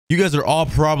You guys are all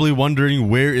probably wondering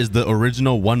where is the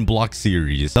original one block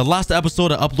series. The last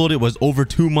episode I uploaded was over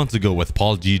 2 months ago with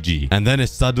Paul GG, and then it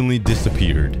suddenly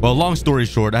disappeared. Well, long story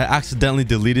short, I accidentally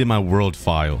deleted my world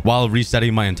file while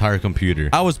resetting my entire computer.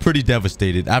 I was pretty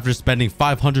devastated after spending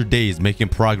 500 days making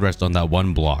progress on that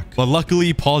one block. But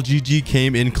luckily, Paul GG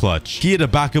came in clutch. He had a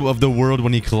backup of the world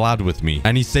when he collabed with me,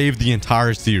 and he saved the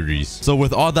entire series. So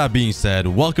with all that being said,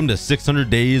 welcome to 600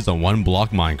 days on one block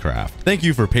Minecraft. Thank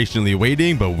you for patiently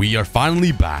waiting, but we are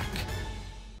finally back.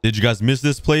 Did you guys miss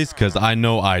this place? Because I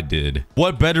know I did.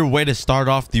 What better way to start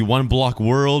off the one block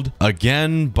world?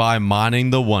 Again, by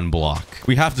mining the one block.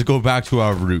 We have to go back to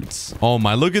our roots. Oh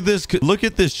my, look at this. Look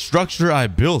at this structure I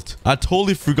built. I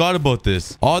totally forgot about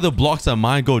this. All the blocks I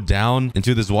mine go down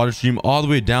into this water stream all the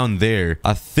way down there.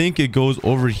 I think it goes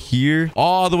over here,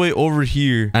 all the way over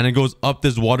here. And it goes up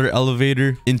this water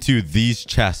elevator into these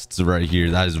chests right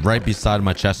here. That is right beside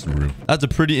my chest room. That's a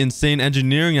pretty insane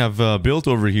engineering I've built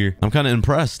over here. I'm kind of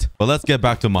impressed. But let's get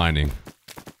back to mining.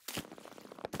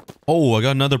 Oh, I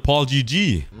got another Paul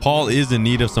GG. Paul is in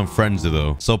need of some friends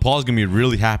though. So Paul's gonna be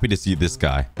really happy to see this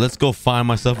guy. Let's go find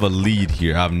myself a lead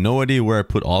here. I have no idea where I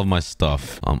put all of my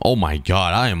stuff. Oh my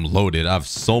god, I am loaded. I have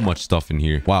so much stuff in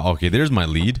here. Wow, okay, there's my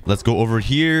lead. Let's go over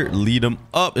here, lead him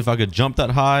up if I could jump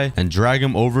that high and drag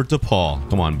him over to Paul.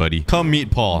 Come on, buddy. Come meet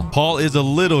Paul. Paul is a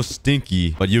little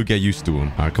stinky, but you'll get used to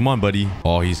him. All right, come on, buddy.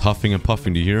 Oh, he's huffing and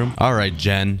puffing. Do you hear him? All right,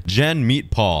 Jen. Jen,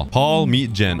 meet Paul. Paul,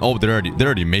 meet Jen. Oh, they're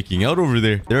already making out over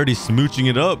there. They're already smooching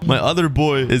it up. My other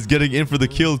boy is getting in for the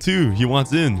kill too. He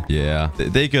wants in. Yeah,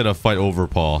 they gotta fight over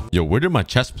Paul. Yo, where did my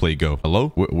chest plate go? Hello?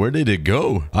 Where did it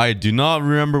go? I do not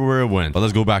remember where it went. But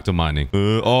let's go back to mining.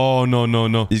 Oh,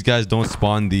 no. These guys don't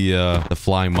spawn the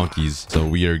flying monkeys, so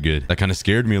we are good. That kind of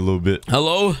scared me a little bit.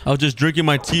 Hello? I was just drinking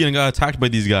my tea and got attacked by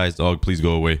these guys. Oh, please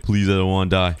go away. Please, I don't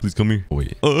want to die. Please come here. Oh,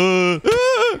 wait.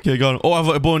 Okay, got him. Oh, I have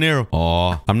a bow and arrow.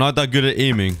 Oh, I'm not that good at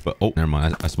aiming, but oh, never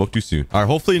mind. I spoke too soon. All right,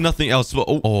 hopefully nothing else.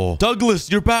 Oh,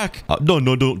 Douglas, you're back. No,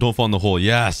 don't fall in the hole.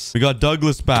 Yes, we got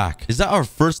Douglas back. Is that our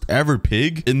first ever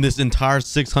pig in this entire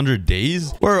 600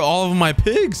 days? Where are all of my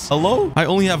pigs? Hello? I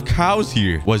only have cows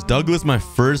here. Was Douglas my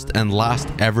first and last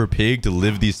ever pig to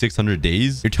live these 600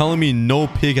 days? You're telling me no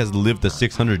pig has lived the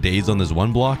 600 days on this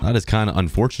one block? That is kind of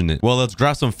unfortunate. Well, let's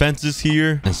grab some fences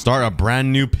here and start a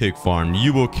brand new pig farm.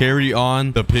 You will carry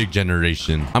on the pig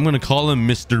generation. I'm gonna call him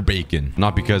Mr. Bacon,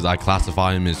 not because I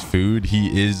classify him as food.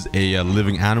 He is a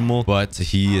living animal, but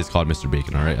he is called Mr.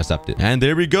 Bacon. All right, accept it. And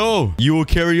there we go. You will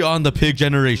carry on the pig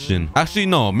generation. Actually,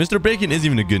 no, Mr. Bacon isn't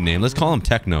even a good name. Let's call him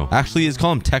Techno. Actually, let's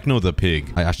call him Techno the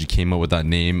pig. I actually came up with that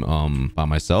name by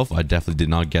myself. I definitely did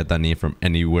not get that name from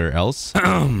anywhere else.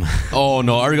 Oh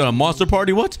no, I already got a monster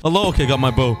party. What? Hello? Okay, got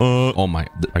my bow. Oh my,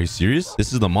 are you serious?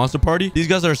 This is the monster party? These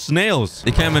guys are snails.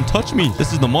 They can't even touch me.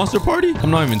 This is the monster party?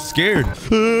 I'm not even scared.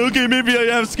 Okay, maybe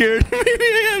I am scared. Maybe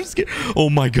I am scared. Oh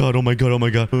my god.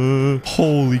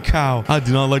 Holy cow. I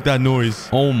do not like that noise.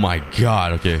 Oh my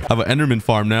god. Okay, I have an Enderman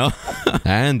farm now.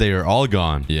 And they are all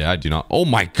gone. Yeah, I do not. Oh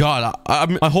my god.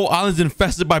 My whole island's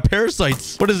infested by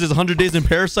parasites. What is this, 100 days in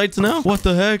parasites now? What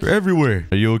the heck? They're everywhere.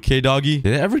 Are you okay, doggy?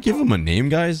 Did I ever give him a name,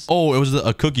 guys? Oh, it was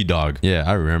a cookie dog. Yeah,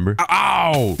 I remember.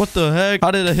 Ow! What the heck?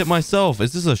 How did I hit myself?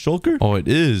 Is this a shulker? Oh, it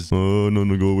is. Oh, no,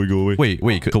 go away.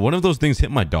 Wait. Could one of those things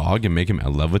hit my dog and make him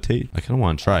levitate? I kind of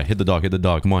want to try. Hit the dog.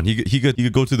 Come on. He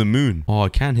could go to the moon. Oh, I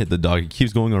can't hit the dog. He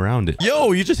keeps going around it.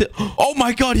 Yo, you just hit. Oh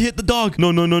my god, he hit the dog. No.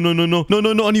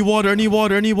 I need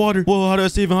water. Whoa, how do I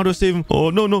save him? Oh,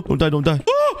 no. Don't die. Oh, don't die.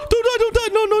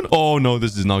 No. Oh no,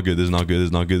 this is not good.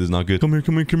 Come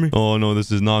here. Oh no,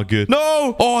 this is not good.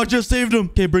 No. Oh, I just saved him.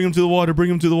 Okay, bring him to the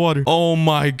water. Oh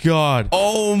my god.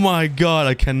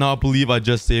 I cannot believe I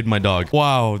just saved my dog.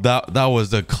 Wow, that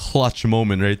was a clutch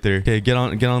moment right there. Okay, get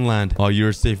on land. Oh,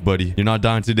 you're safe, buddy. You're not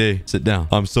dying today. Sit down.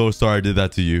 I'm so sorry I did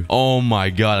that to you. Oh my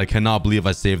god, I cannot believe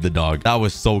I saved the dog. That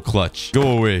was so clutch.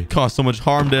 Go away. Caused so much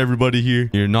harm to everybody here.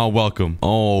 You're not welcome.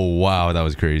 Oh wow, that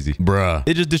was crazy. Bruh.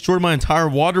 It just destroyed my entire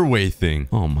waterway thing.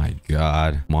 Oh my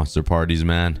god. Monster parties,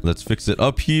 man. Let's fix it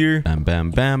up here.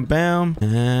 Bam. And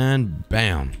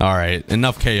bam. All right,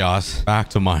 enough chaos. Back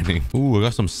to mining. Ooh, I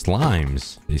got some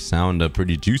slimes. They sound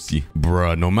pretty juicy.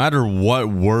 Bruh, no matter what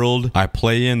world I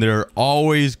play in, there are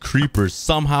always creepers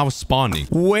somehow spawning.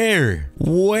 Where?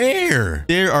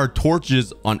 There are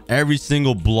torches on every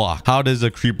single block. How does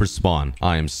a creeper spawn?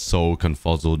 I am so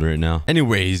confuzzled right now.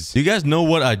 Anyways, you guys know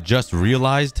what I just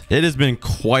realized? It has been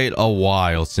quite a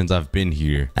while since I've been here.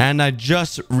 here. And I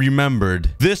just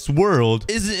remembered this world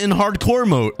isn't in hardcore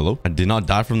mode. Hello? I did not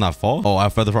die from that fall? Oh, I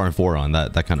have Feather Farm 4 on.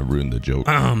 That kind of ruined the joke.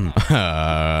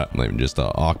 Let me just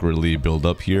awkwardly build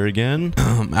up here again.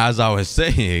 As I was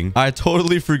saying, I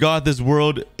totally forgot this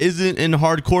world isn't in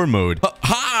hardcore mode.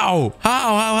 How?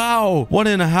 How?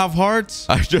 1.5 hearts?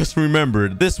 I just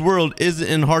remembered this world isn't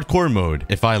in hardcore mode.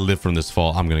 If I live from this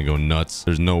fall, I'm gonna go nuts.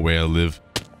 There's no way I live.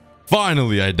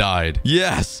 Finally, I died.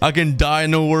 Yes, I can die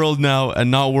in the world now and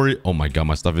not worry. Oh my god,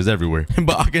 my stuff is everywhere.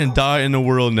 But I can die in the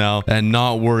world now and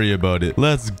not worry about it.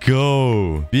 Let's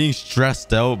go. Being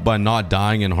stressed out by not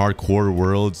dying in hardcore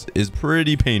worlds is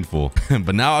pretty painful.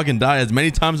 But now I can die as many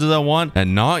times as I want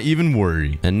and not even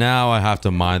worry. And now I have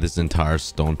to mine this entire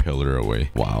stone pillar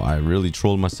away. Wow, I really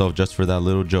trolled myself just for that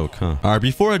little joke, huh? All right,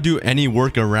 before I do any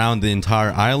work around the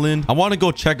entire island, I want to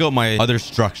go check out my other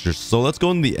structures. So let's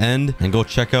go in the end and go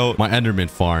check out my Enderman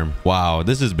farm. Wow,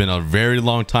 this has been a very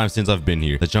long time since I've been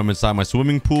here. Let's jump inside my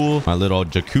swimming pool, my little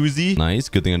jacuzzi. Nice,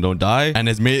 good thing I don't die. And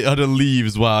it's made out of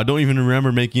leaves. Wow, I don't even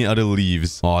remember making it out of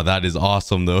leaves. Oh, that is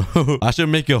awesome though. I should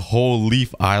make a whole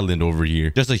leaf island over here.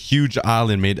 Just a huge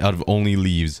island made out of only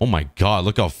leaves. Oh my god,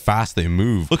 look how fast they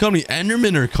move. Look how many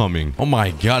Endermen are coming. Oh my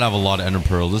god, I have a lot of Ender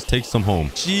pearls. Let's take some home.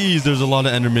 Jeez, there's a lot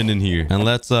of Endermen in here. And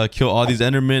let's kill all these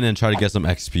Endermen and try to get some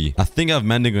XP. I think I have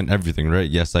mending on everything, right?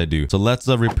 Yes, I do. So let's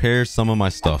repair some of my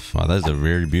stuff. Wow, that is a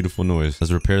very beautiful noise.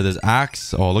 Let's repair this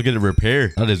axe. Oh, look at it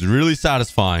repair. That is really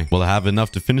satisfying. Will I have enough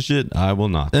to finish it? I will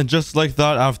not. And just like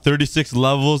that, I have 36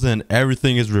 levels and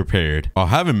everything is repaired. Oh,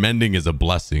 having mending is a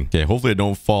blessing. Okay, hopefully I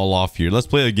don't fall off here. Let's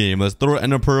play a game. Let's throw an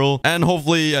ender pearl and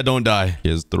hopefully I don't die.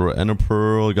 Okay, let's throw an ender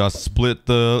pearl. Gotta split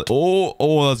the...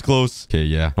 Oh, that's close. Okay,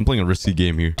 yeah. I'm playing a risky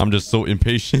game here. I'm just so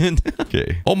impatient.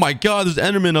 Okay. Oh my god, there's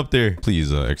Enderman up there.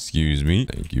 Please, excuse me.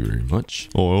 Thank you very much.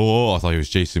 Oh, I thought he was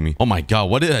chasing me. Oh my god,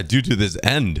 what did I do to this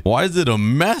end? Why is it a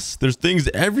mess? There's things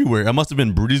everywhere. I must have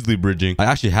been breezily bridging. I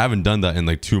actually haven't done that in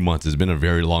like 2 months. It's been a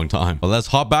very long time. But let's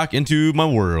hop back into my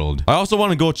world. I also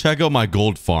want to go check out my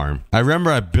gold farm. I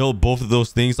remember I built both of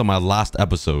those things on my last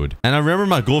episode. And I remember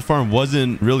my gold farm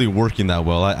wasn't really working that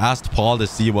well. I asked Paul to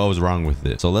see what was wrong with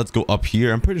it. So let's go up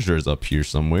here. I'm pretty sure it's up here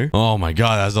somewhere. Oh my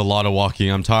god, that's a lot of walking.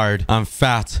 I'm tired. I'm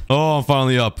fat. Oh, I'm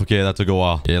finally up. Okay, that took a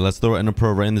while. Okay, let's throw an ender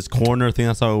pearl right in this corner. I think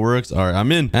that's how it works. All right,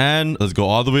 I'm in. And let's go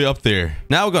all the way up there.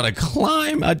 Now I gotta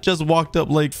climb. I just walked up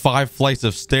like 5 flights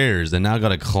of stairs and now I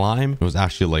gotta climb. It was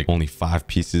actually like only 5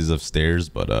 pieces of stairs,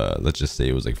 but let's just say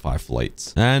it was like 5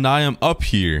 flights. And I am up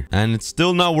here and it's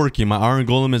still not working. My iron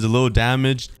golem is a little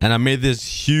damaged and I made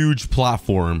this huge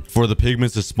platform for the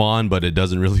pigments to spawn, but it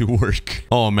doesn't really work.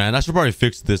 Oh man, I should probably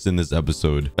fix this in this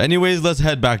episode. But anyways, let's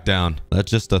head back down.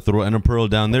 Let's just throw ender pearl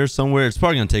down there somewhere. It's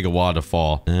probably gonna take a while to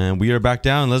fall. And we are back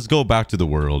down. Let's go back to the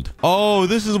world. Oh,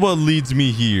 this is what leads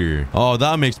me here. Oh,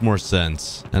 that makes more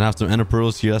sense. And I have some ender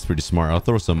pearls here. That's pretty smart. I'll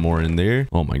throw some more in there.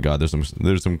 Oh my god,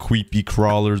 there's some creepy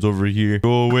crawlers over here.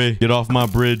 Go away. Get off my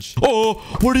bridge. Oh,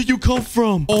 where did you come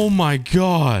from? Oh my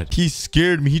god. He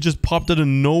scared me. He just popped out of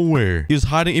nowhere. He was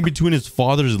hiding in between his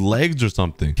father's legs or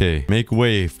something. Okay, make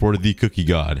way for the cookie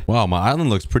god. Wow, my island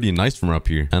looks pretty nice from up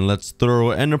here. And let's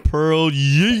throw ender pearl.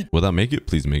 Yeet. Will that make it?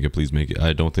 Please make it. Please make it.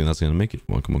 I don't think that's gonna make it.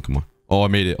 Come on. Oh, I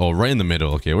made it. Oh, right in the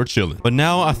middle. Okay, we're chilling. But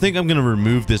now I think I'm going to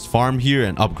remove this farm here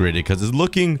and upgrade it because it's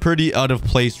looking pretty out of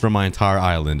place from my entire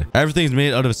island. Everything's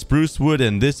made out of spruce wood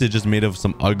and this is just made of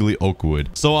some ugly oak wood.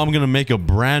 So I'm going to make a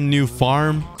brand new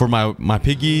farm for my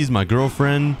piggies, my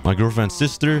girlfriend's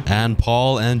sister, and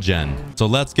Paul and Jen. So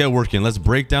let's get working. Let's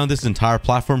break down this entire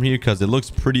platform here because it looks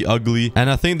pretty ugly. And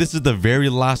I think this is the very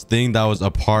last thing that was a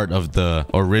part of the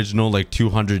original like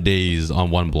 200 days on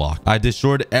one block. I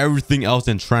destroyed everything else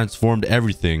and transformed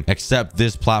everything except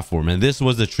this platform, and this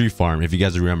was the tree farm. If you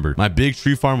guys remember, my big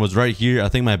tree farm was right here. I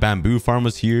think my bamboo farm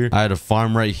was here. I had a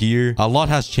farm right here. A lot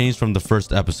has changed from the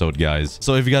first episode, guys.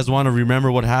 So if you guys want to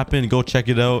remember what happened, go check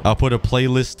it out. I'll put a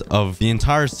playlist of the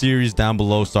entire series down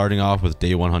below, starting off with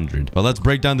day 100. But let's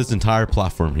break down this entire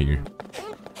platform here.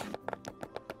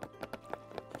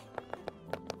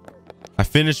 I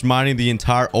finished mining the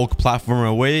entire oak platform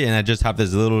away and I just have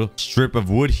this little strip of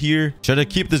wood here. Should I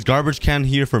keep this garbage can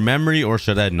here for memory or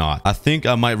should I not? I think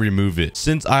I might remove it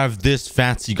since I have this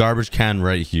fancy garbage can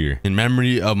right here in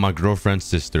memory of my girlfriend's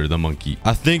sister, the monkey.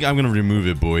 I think I'm gonna remove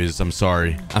it, boys. I'm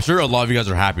sorry. I'm sure a lot of you guys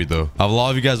are happy though. A lot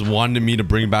of you guys wanted me to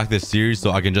bring back this series so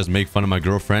I can just make fun of my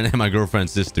girlfriend and my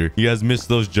girlfriend's sister. You guys missed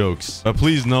those jokes, but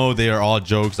please know they are all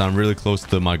jokes. I'm really close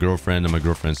to my girlfriend and my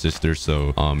girlfriend's sister,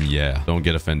 so yeah, don't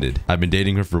get offended. I've been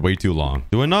dating her for way too long.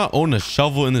 Do I not own a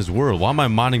shovel in this world? Why am I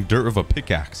mining dirt with a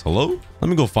pickaxe? Hello? Let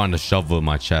me go find a shovel in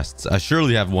my chests. I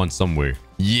surely have one somewhere.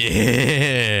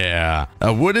 Yeah,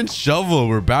 a wooden shovel.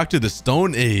 We're back to the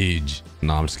Stone Age.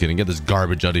 No, I'm just kidding. Get this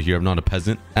garbage out of here. I'm not a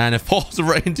peasant. And it falls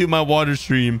right into my water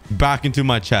stream, back into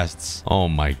my chests. Oh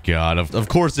my god. Of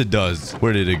course it does.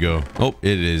 Where did it go? Oh,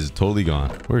 it is totally gone.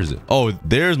 Where is it? Oh,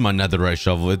 there's my netherite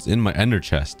shovel. It's in my ender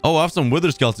chest. Oh, I have some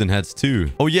wither skeleton heads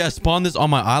too. Oh yeah, I spawned this on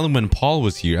my island when Paul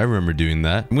was here. I remember doing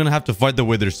that. I'm gonna have to fight the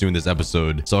wither soon this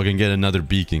episode so I can get another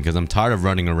beacon because I'm tired of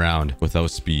running around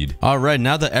without speed. All right,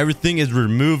 now that everything is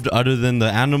removed other than the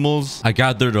animals, I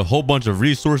gathered a whole bunch of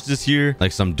resources here,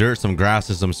 like some dirt, some grass,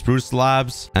 and some spruce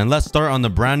slabs. And let's start on the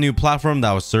brand new platform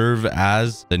that will serve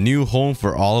as the new home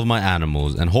for all of my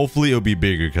animals. And hopefully it'll be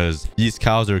bigger because these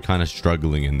cows are kind of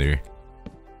struggling in there.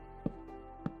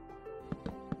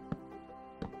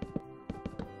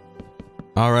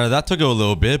 All right, that took a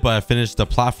little bit, but I finished the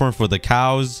platform for the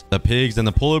cows, the pigs, and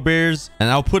the polar bears. And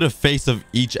I'll put a face of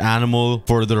each animal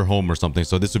for their home or something.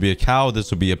 So this will be a cow, this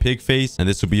will be a pig face, and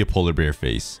this will be a polar bear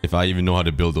face, if I even know how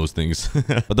to build those things.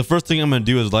 But the first thing I'm going to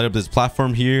do is light up this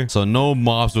platform here so no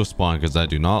mobs will spawn because I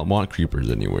do not want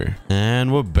creepers anywhere.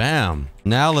 And well, bam.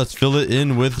 Now let's fill it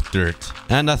in with dirt.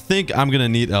 And I think I'm gonna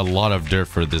need a lot of dirt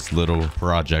for this little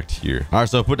project here. All right,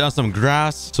 so put down some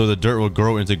grass so the dirt will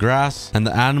grow into grass and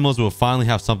the animals will finally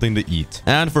have something to eat.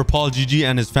 And for Paul GG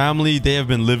and his family, they have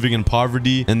been living in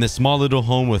poverty in this small little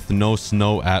home with no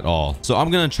snow at all. So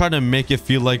I'm gonna try to make it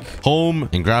feel like home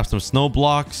and grab some snow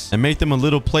blocks and make them a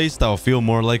little place that will feel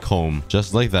more like home.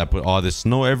 Just like that, put all this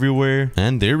snow everywhere.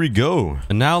 And there we go.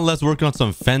 And now let's work on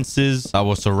some fences that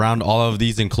will surround all of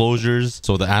these enclosures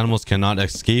so the animals cannot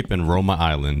escape and roam my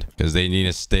island because they need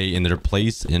to stay in their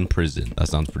place in prison. That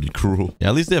sounds pretty cruel. Yeah,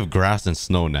 at least they have grass and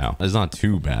snow now. It's not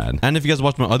too bad. And if you guys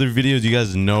watch my other videos, you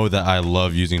guys know that I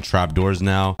love using trapdoors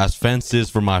now as fences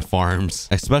for my farms,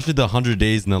 especially the 100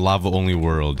 days in the lava only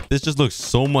world. This just looks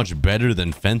so much better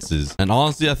than fences. And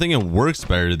honestly, I think it works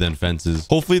better than fences.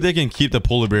 Hopefully they can keep the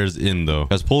polar bears in though,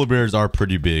 because polar bears are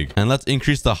pretty big. And let's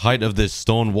increase the height of this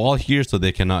stone wall here so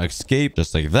they cannot escape,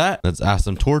 just like that. Let's add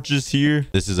some torches here.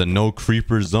 This is a no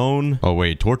creeper zone. Oh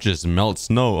wait, torches melt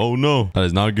snow. Oh no, that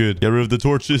is not good. Get rid of the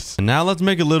torches. And now let's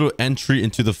make a little entry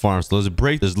into the farm. So let's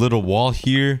break this little wall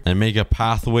here and make a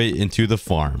pathway into the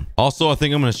farm. Also, I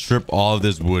think I'm gonna strip all of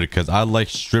this wood because I like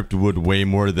stripped wood way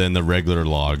more than the regular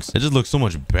logs. It just looks so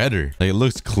much better. Like, it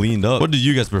looks cleaned up. What do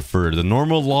you guys prefer, the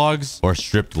normal logs or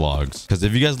stripped logs? Because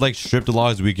if you guys like stripped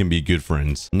logs, we can be good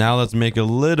friends. Now let's make a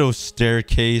little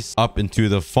staircase up into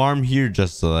the farm here,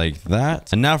 just like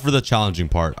that. And now for the challenging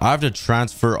part. I have to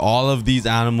transfer all of these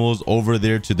animals over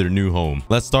there to their new home.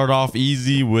 Let's start off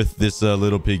easy with this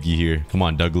little piggy here. Come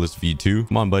on, Douglas V2.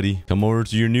 Come on, buddy. Come over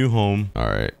to your new home. All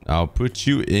right, I'll put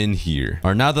you in here.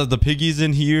 All right, now that the piggy's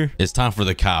in here, it's time for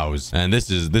the cows. And this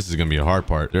is gonna be a hard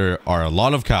part. There are a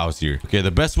lot of cows here. Okay,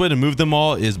 the best way to move them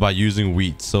all is by using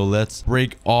wheat. So let's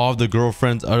break all of the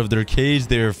girlfriends out of their cage.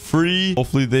 They're free.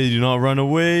 Hopefully they do not run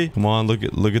away. Come on,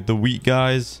 look at the wheat,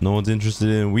 guys. No one's interested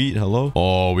in wheat. Hello?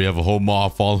 Oh, we have a whole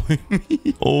mob following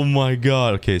me. Oh my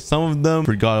god. Okay, some of them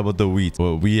forgot about the wheat,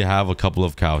 but we have a couple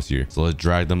of cows here. So let's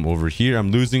drag them over here.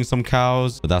 I'm losing some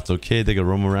cows, but that's okay. They can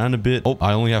roam around a bit. Oh,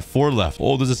 I only have 4 left.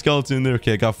 Oh, there's a skeleton in there.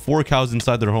 Okay, I got 4 cows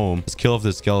inside their home. Let's kill off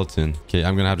this skeleton. Okay,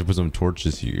 I'm gonna have to put some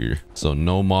torches here so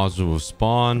no mobs will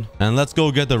spawn. And let's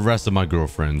go get the rest of my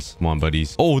girlfriends. Come on,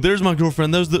 buddies. Oh, there's my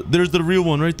girlfriend. There's the real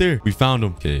one right there. We found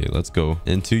him. Okay, let's go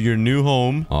into your new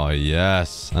home. Oh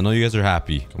yes, I know you guys are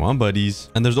happy. Come on, buddies.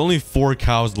 And there's only 4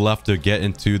 cows left to get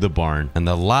into the barn, and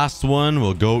the last one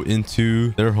will go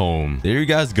into their home. There you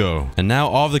guys go. And now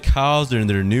all the cows are in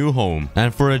their new home,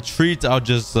 and for a treat I'll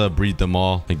just breed them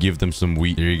all and give them some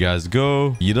wheat. There you guys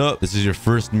go. Eat up. This is your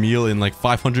first meal in like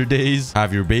 500 days.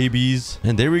 Have your babies,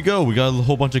 and there we go. We got a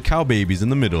whole bunch of cow babies in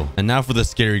the middle. And now for the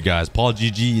scary guys, Paul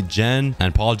GG, Jen,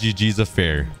 and Paul GG's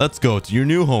affair. Let's go to your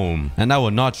new home, and I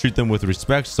will not treat them with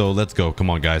respect, so let's go. Come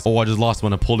on, guys. Oh, I just lost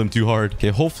one. I pulled him too hard. Okay,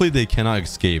 hopefully they cannot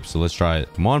escape, so let's try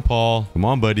it. Come on, Paul. Come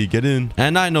on, buddy. Get in.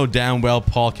 And I know damn well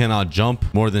Paul cannot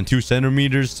jump more than 2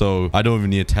 centimeters, so I don't even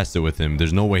need to test it with him.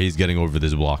 There's no way he's getting over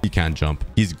this block. He can't jump.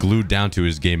 He's glued down to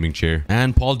his gaming chair.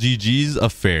 And Paul GG's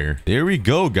affair. There we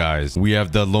go, guys. We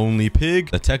have the lonely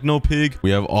pig, the techno pig.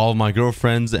 We have all my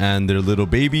girlfriends and their little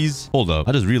babies. Hold up.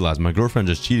 I just realized my girlfriend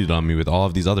just cheated on me with all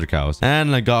of these other cows.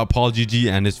 And I got Paul GG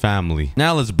and his family.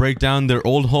 Now let's break down their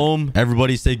old home.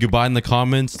 Everybody say goodbye in the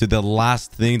comments to the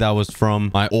last thing that was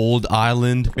from my old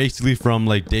island. Basically from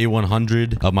like day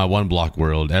 100 of my 1 block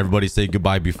world. Everybody say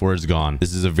goodbye before it's gone.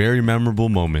 This is a very memorable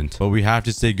moment, but we have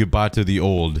to say goodbye to the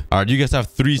old. All right, you guys have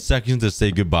 3 seconds to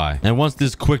say goodbye. And once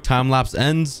this quick time lapse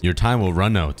ends, your time will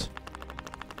run out.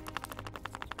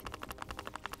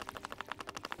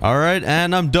 All right,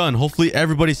 and I'm done. Hopefully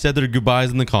everybody said their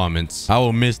goodbyes in the comments. I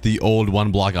will miss the old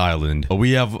one block island, but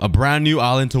we have a brand new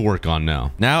island to work on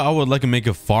now. Now I would like to make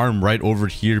a farm right over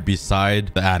here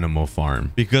beside the animal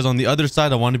farm, because on the other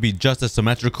side I want to be just as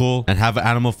symmetrical and have an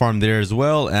animal farm there as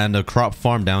well and a crop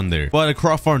farm down there. But a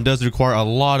crop farm does require a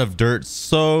lot of dirt,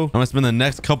 so I'm gonna spend the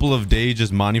next couple of days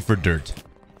just mining for dirt.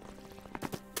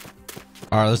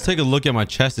 All right, let's take a look at my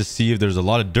chest to see if there's a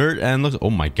lot of dirt. And look, oh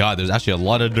my god, there's actually a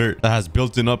lot of dirt that has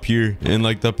built in up here in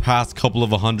like the past couple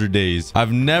of 100 days.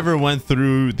 I've never went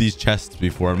through these chests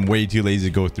before. I'm way too lazy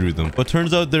to go through them, but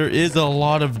turns out there is a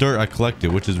lot of dirt I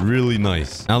collected, which is really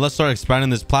nice. Now let's start expanding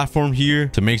this platform here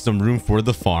to make some room for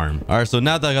the farm. All right, so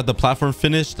now that I got the platform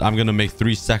finished, I'm gonna make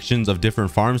 3 sections of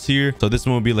different farms here. So this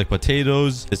one will be like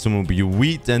potatoes, this one will be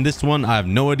wheat, and this one I have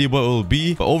no idea what it will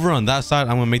be. But over on that side,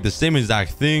 I'm gonna make the same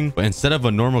exact thing, but instead of a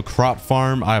normal crop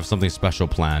farm, I have something special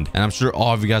planned, and I'm sure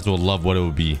all of you guys will love what it will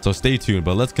be. So stay tuned,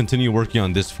 but let's continue working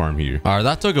on this farm here. All right,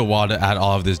 that took a while to add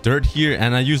all of this dirt here,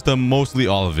 and I used up mostly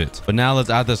all of it. But now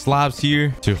let's add the slabs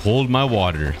here to hold my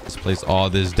water. Let's place all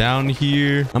this down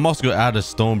here. I'm also gonna add a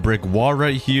stone brick wall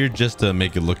right here just to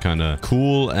make it look kind of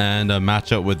cool and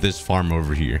match up with this farm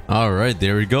over here. All right,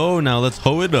 there we go. Now let's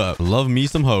hoe it up. Love me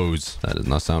some hoes. That does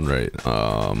not sound right.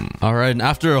 All right, and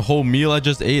after a whole meal I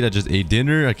just ate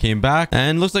dinner. I came back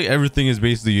and looks like everything is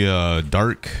basically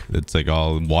dark. It's like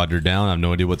all watered down. I have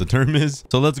no idea what the term is.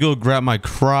 So let's go grab my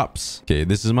crops. Okay,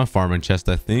 this is my farming chest.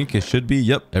 I think it should be.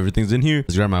 Yep, everything's in here.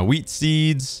 Let's grab my wheat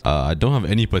seeds. I don't have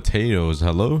any potatoes.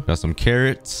 Hello, got some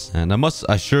carrots, and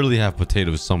I surely have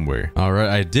potatoes somewhere. All right,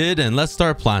 I did, and let's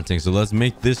start planting. So let's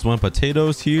make this one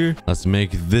potatoes here. Let's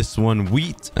make this one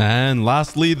wheat, and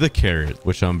lastly the carrot,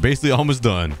 which I'm basically almost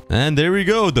done. And there we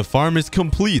go. The farm is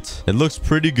complete. It looks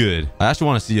pretty good. I actually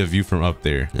want to see a view from up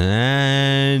there.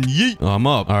 And yeet. Oh, I'm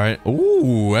up. All right.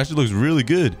 Ooh, actually looks really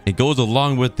good. It goes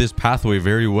along with this pathway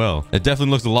very well. It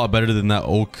definitely looks a lot better than that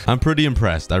oak. I'm pretty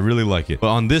impressed. I really like it. But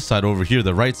on this side over here,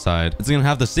 the right side, it's gonna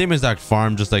have the same exact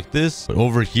farm just like this, but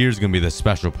over here is gonna be the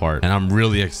special part, and I'm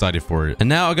really excited for it. And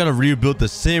now I gotta rebuild the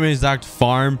same exact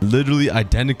farm, literally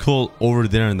identical over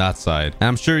there on that side. And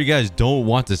I'm sure you guys don't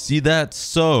want to see that,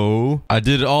 so I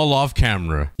did it all off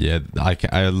camera. Yeah,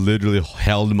 I literally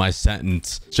held my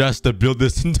sentence just to build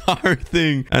this entire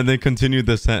thing and then continued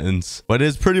the sentence, but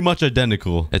it's pretty much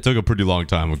identical. It took a pretty long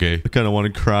time. Okay, I kind of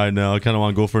want to cry now. I kind of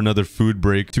want to go for another food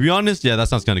break, to be honest. Yeah, that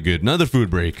sounds kind of good. Another food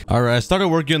break. All right, I started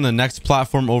working on the next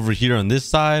platform over here on this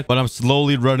side, but I'm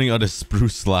slowly running out of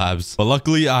spruce slabs. But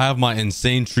luckily I have my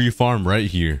insane tree farm right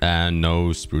here, and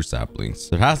no spruce saplings.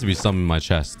 There has to be some in my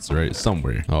chests, right?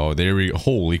 Somewhere. Oh, there we go.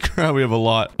 Holy crap, we have a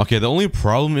lot. Okay, the only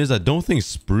problem is I don't think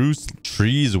spruce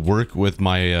trees work with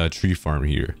my tree farm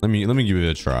here. Let me give it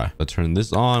a try. I'll turn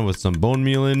this on with some bone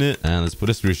meal in it, and let's put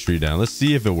a spruce tree down. Let's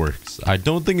see if it works. I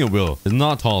don't think it will. It's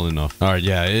not tall enough. All right,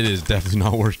 yeah, it is definitely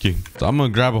not working. So I'm gonna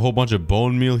grab a whole bunch of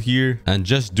bone meal here and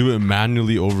just do it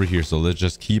manually over here. So let's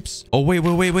just keeps. Oh, wait.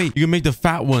 You can make the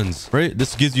fat ones, right?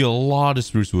 This gives you a lot of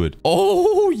spruce wood.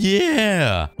 Oh,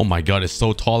 yeah. Oh my god, it's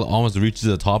so tall. It almost reaches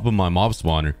the top of my mob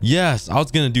spawner. Yes, I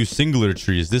was gonna do singular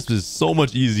trees. This is so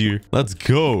much easier. Let's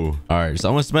go. All right, so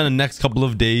I'm gonna spend the next couple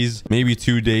of days, maybe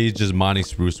 2 days, just mining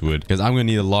spruce wood, because I'm gonna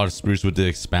need a lot of spruce wood to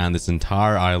expand this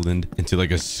entire island into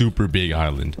like a super big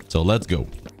island. So let's go.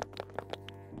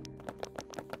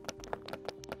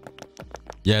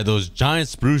 Yeah, those giant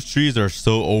spruce trees are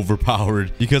so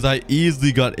overpowered because I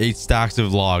easily got 8 stacks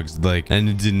of logs, and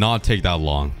it did not take that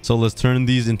long. So let's turn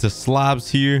these into slabs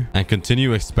here and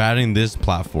continue expanding this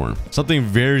platform. Something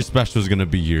very special is going to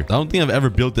be here. I don't think I've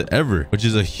ever built it ever, which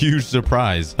is a huge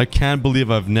surprise. I can't believe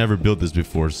I've never built this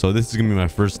before. So this is going to be my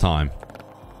first time.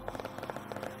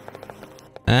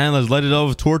 And let's light it up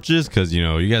with torches, because, you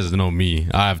know, you guys know me.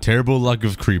 I have terrible luck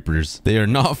with creepers. They are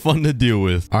not fun to deal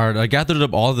with. All right, I gathered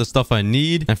up all the stuff I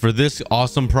need. And for this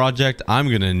awesome project, I'm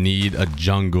going to need a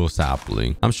jungle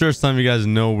sapling. I'm sure some of you guys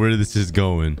know where this is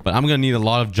going, but I'm going to need a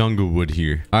lot of jungle wood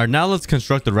here. All right, now let's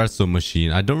construct the redstone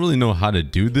machine. I don't really know how to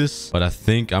do this, but I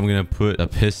think I'm going to put the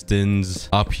pistons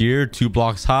up here, 2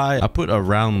 blocks high. I put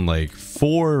around like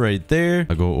 4 right there.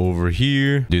 I go over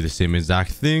here, do the same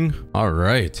exact thing. All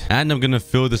right. And I'm going to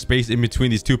fill the space in between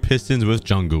these 2 pistons with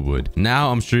jungle wood.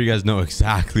 Now I'm sure you guys know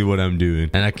exactly what I'm doing,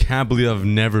 and I can't believe I've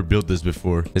never built this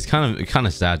before. It's kind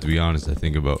of sad, to be honest. I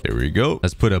think about. There we go.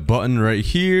 Let's put a button right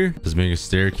here. Let's make a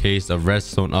staircase of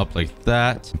redstone up like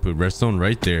that, and put redstone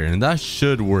right there, and that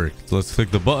should work. So let's click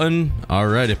the button. All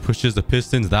right, it pushes the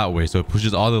pistons that way, so it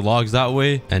pushes all the logs that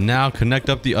way. And now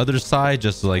connect up the other side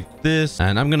just like this,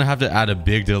 and I'm gonna have to add a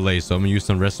big delay, so I'm gonna use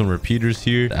some redstone repeaters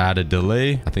here to add a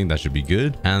delay. I think that should be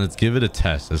good. And let's give it a test.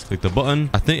 test. Let's click the button.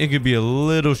 I think it could be a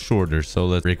little shorter. So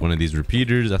let's break one of these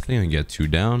repeaters. I think I can get 2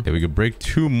 down. Okay, we could break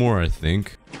 2 more, I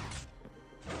think.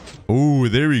 Oh,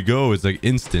 there we go. It's like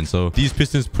instant. So these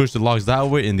pistons push the logs that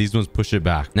way and these ones push it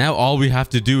back. Now all we have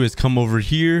to do is come over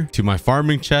here to my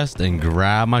farming chest and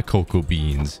grab my cocoa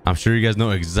beans. I'm sure you guys know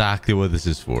exactly what this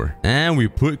is for. And we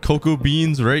put cocoa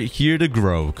beans right here to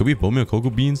grow. Could we pull me a cocoa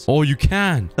beans? Oh, you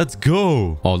can. Let's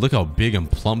go. Oh, look how big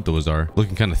and plump those are.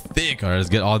 Looking kind of thick. All right, let's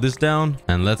get all this down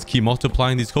and let's keep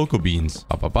multiplying these cocoa beans.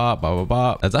 Bop, bop, bop, bop, bop,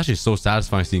 bop. That's actually so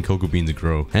satisfying seeing cocoa beans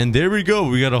grow. And there we go.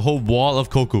 We got a whole wall of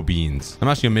cocoa beans. I'm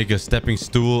actually gonna make a stepping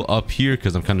stool up here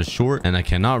because I'm kind of short and I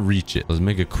cannot reach it. Let's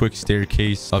make a quick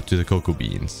staircase up to the cocoa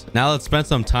beans. Now let's spend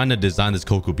some time to design this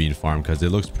cocoa bean farm because it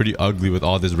looks pretty ugly with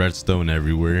all this redstone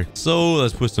everywhere. So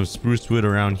let's put some spruce wood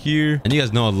around here. And you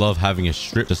guys know I love having a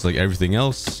strip just like everything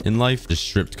else in life, just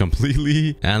stripped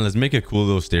completely. And let's make a cool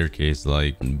little staircase,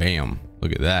 like bam.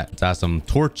 Look at that. Let's add some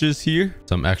torches here,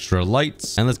 some extra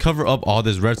lights, and let's cover up all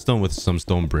this redstone with some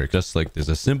stone brick, just like there's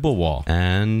a simple wall.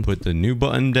 And put the new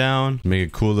button down, make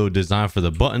a cool little design for the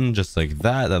button, just like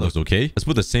that. That looks okay. Let's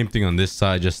put the same thing on this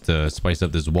side just to spice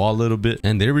up this wall a little bit.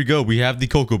 And there we go. We have the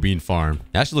cocoa bean farm.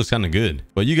 It actually looks kind of good.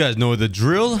 But you guys know the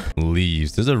drill.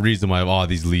 Leaves. There's a reason why I have all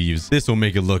these leaves. This will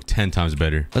make it look 10 times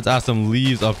better. Let's add some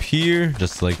leaves up here,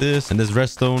 just like this. And this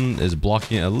redstone is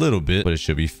blocking it a little bit, but it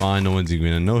should be fine. No one's even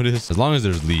gonna notice as long as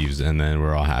there's leaves, and then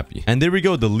we're all happy. And there we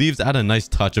go. The leaves add a nice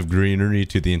touch of greenery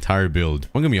to the entire build.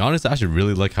 I'm gonna be honest, I actually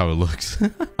really like how it looks.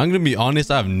 I'm gonna be honest,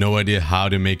 I have no idea how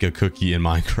to make a cookie in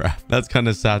Minecraft. That's kind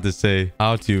of sad to say.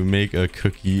 How to make a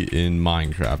cookie in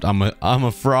Minecraft. I'm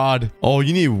a fraud. Oh,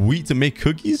 you need wheat to make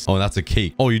cookies? Oh, that's a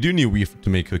cake. Oh, you do need wheat to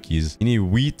make cookies. You need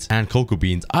wheat and cocoa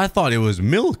beans. I thought it was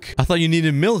milk. I thought you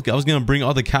needed milk. I was gonna bring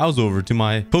all the cows over to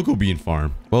my cocoa bean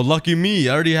farm. Well, lucky me.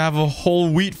 I already have a whole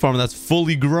wheat farm that's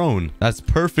fully grown. That's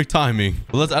perfect timing.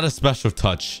 But let's add a special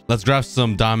touch. Let's grab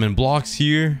some diamond blocks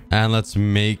here and let's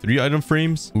make 3 item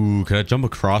frames. Ooh, can I jump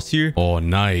across here? Oh,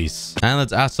 nice. And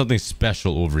let's add something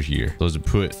special over here. So let's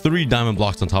put 3 diamond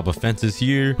blocks on top of fences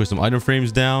here. Put some item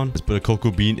frames down. Let's put a cocoa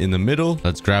bean in the middle.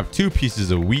 Let's grab 2 pieces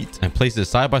of wheat and place it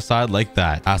side by side like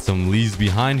that. Add some leaves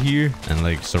behind here and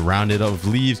like surround it up with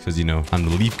leaves because, you know, I'm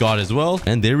the leaf god as well.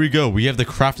 And there we go. We have the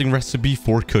crafting recipe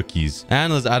for cookies.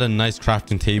 And let's add a nice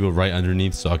crafting table right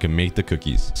underneath so I can make the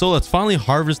cookies. So let's finally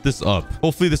harvest this up.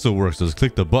 Hopefully this will work. So let's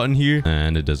click the button here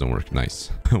and it doesn't work. Nice.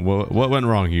 what went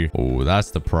wrong here? Oh, that's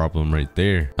the problem right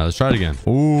there. Now let's try it again.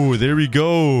 Oh, there we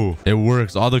go. It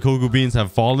works. All the cocoa beans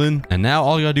have fallen and now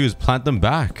all you gotta do is plant them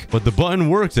back. But the button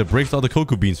works. It breaks all the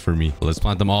cocoa beans for me. So let's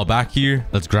plant them all back here.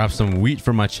 Let's grab some wheat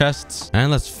from my chests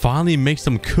and let's finally make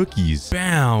some cookies.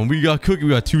 Bam. We got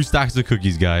 2 stacks of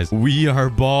cookies, guys. We are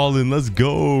balling. Let's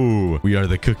go. We are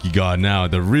the cookie god now.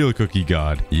 The real cookie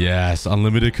god. Yes.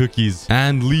 Unlimited cookies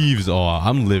and leaves. Oh,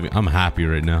 I'm happy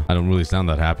right now. I don't really sound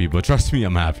that happy, but trust me,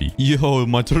 I'm happy. Yo,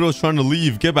 my turtle's trying to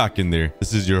leave. Get back in there.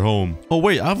 This is your home. Oh,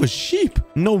 wait. I have a sheep.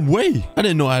 No way. I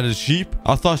didn't know I had a sheep.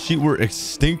 I thought sheep were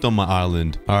extinct on my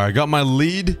island. All right. I got my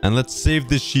lead and let's save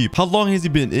this sheep. How long has he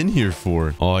been in here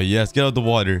for? Oh, yes. Get out of the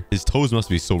water. His toes must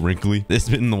be so wrinkly. It's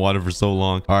been in the water for so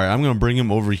long. All right. I'm going to bring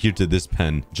him over here to this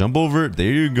pen. Jump over.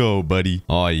 There you go, buddy.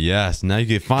 Oh, yes. Now you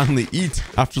can finally eat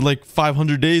after like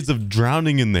 500 days of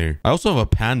drowning in there. I also have a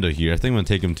panda here. I think I'm going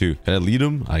to take him too. Can I lead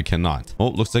him? I cannot. Oh,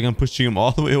 looks like I'm pushing him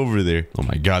all the way over there. Oh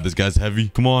my God. This guy's heavy.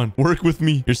 Come on. Work with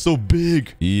me. You're so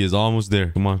big. He is almost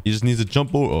there. Come on. He just needs to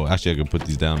jump over. Oh, actually, I can put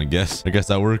these down, I guess. I guess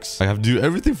that works. I have to do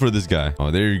everything for this guy.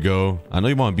 Oh, there you go. I know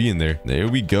you want to be in there. There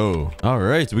we go. All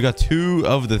right. So we got 2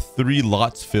 of the 3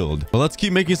 lots filled. But let's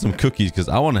keep making some cookies because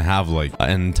I want to have like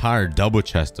an entire double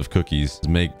chest of cookies. Let's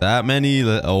make that many.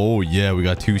 Oh, yeah. We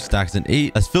got 2 stacks and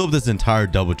 8. Let's fill up this entire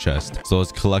double chest. So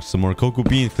let's collect some more cocoa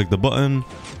beans. Click the button.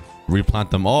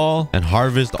 Replant them all and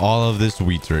harvest all of this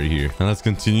wheat right here. And let's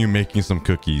continue making some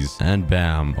cookies. And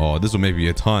bam. Oh, this will make me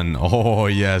a ton. Oh,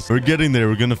 yes. We're getting there.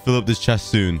 We're going to fill up this chest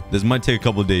soon. This might take a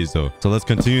couple of days though. So let's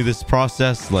continue this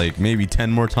process like maybe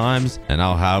 10 more times and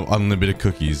I'll have unlimited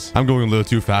cookies. I'm going a little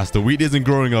too fast. The wheat isn't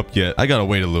growing up yet. I got to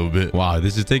wait a little bit. Wow,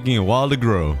 this is taking a while to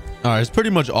grow. All right, it's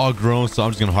pretty much all grown, so I'm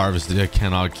just going to harvest it. I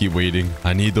cannot keep waiting.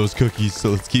 I need those cookies,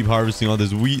 so let's keep harvesting all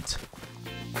this wheat.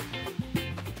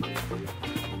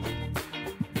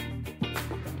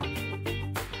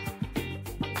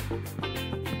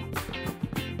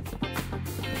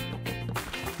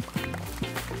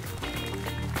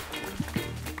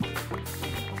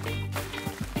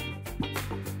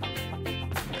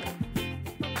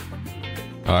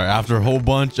 All right, after a whole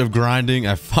bunch of grinding,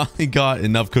 I finally got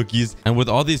enough cookies. And with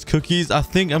all these cookies, I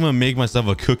think I'm gonna make myself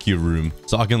a cookie room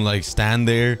so I can like stand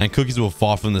there and cookies will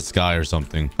fall from the sky or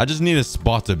something. I just need a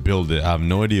spot to build it. I have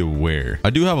no idea where. I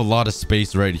do have a lot of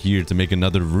space right here to make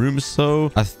another room,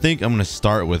 so I think I'm gonna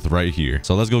start with right here.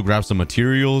 So let's go grab some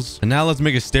materials. And now let's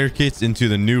make a staircase into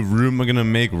the new room I'm gonna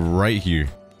make right here.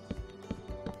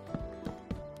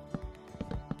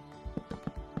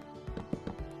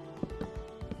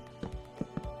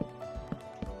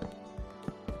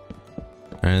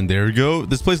 And there we go.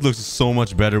 This place looks so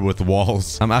much better with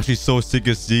walls. I'm actually so sick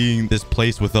of seeing this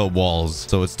place without walls.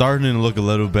 So it's starting to look a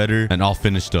little better and all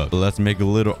finished up. So let's make a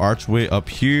little archway up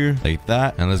here like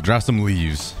that. And let's grab some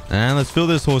leaves. And let's fill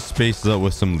this whole space up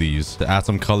with some leaves to add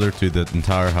some color to the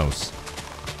entire house.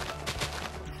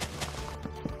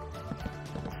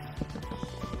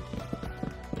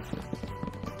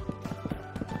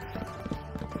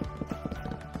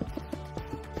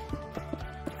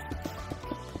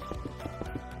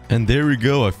 And there we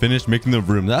go. I finished making the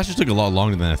room. That actually took a lot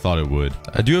longer than I thought it would.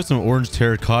 I do have some orange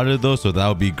terracotta though, so that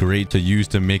would be great to use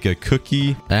to make a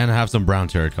cookie. And I have some brown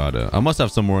terracotta. I must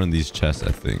have some more in these chests,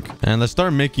 I think. And let's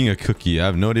start making a cookie. I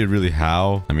have no idea really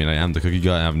how. I mean, I am the cookie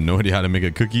guy. I have no idea how to make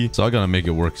a cookie. So I gotta make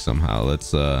it work somehow.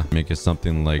 Let's make it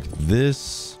something like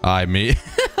this. I made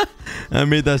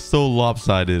that so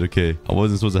lopsided. Okay, I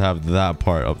wasn't supposed to have that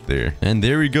part up there. And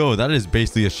there we go. That is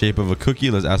basically a shape of a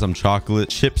cookie. Let's add some chocolate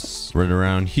chips right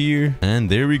around here. And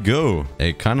there we go.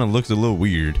 It kind of looks a little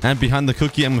weird. And behind the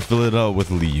cookie, I'm gonna fill it out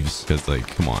with leaves. Because like,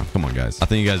 come on guys. I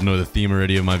think you guys know the theme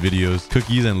already of my videos.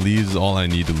 Cookies and leaves is all I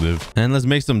need to live. And let's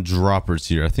make some droppers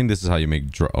here. I think this is how you make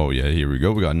oh yeah, here we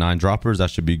go. We got 9 droppers.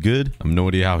 That should be good. I have no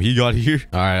idea how he got here.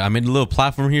 All right, I made a little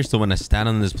platform here. So when I stand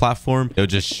on this platform, it'll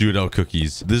just shoot out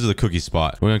cookies. This is the cookie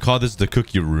spot. We're gonna call this the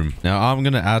cookie room. Now I'm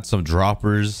gonna add some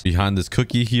droppers behind this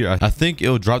cookie here. I think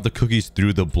it'll drop the cookies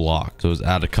through the block. So let's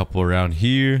add a couple around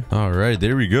here. All right,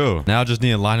 there we go. Now I just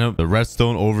need to line up the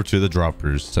redstone over to the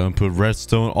droppers. So I'm gonna put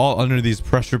redstone all under these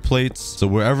pressure plates. So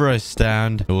wherever I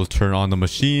stand, it will turn on the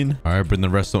machine. All right, bring the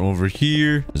redstone over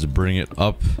here. Just bring it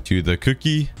up to the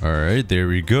cookie. All right, there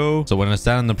we go. So when I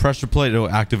stand on the pressure plate, it will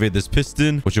activate this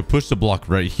piston, which will push the block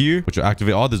right here, which will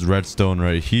activate all this redstone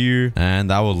right here. And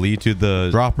that will lead to the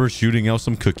dropper shooting out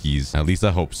some cookies. At least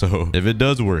I hope so. If it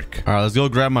does work. All right, let's go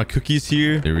grab my cookies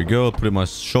here. There we go. Put in my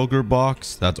sugar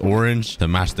box. That's orange to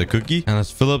match the cookie. And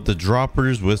let's fill up the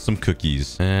droppers with some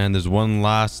cookies. And there's one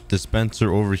last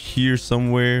dispenser over here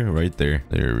somewhere. Right there.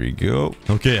 There we go.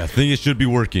 Okay, I think it should be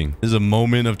working. This is a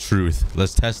moment of truth.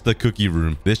 Let's test the cookie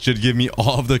room. This should give me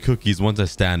all of the cookies once I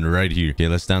stand right here. Okay,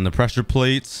 let's stand the pressure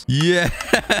plates.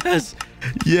 Yes!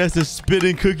 Yes, it's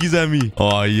spitting cookies at me.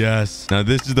 Oh, yes. Now,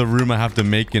 this is the room I have to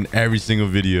make in every single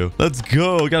video. Let's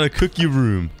go. I got a cookie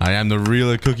room. I am the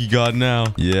real cookie god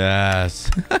now. Yes.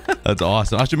 That's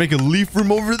awesome. I should make a leaf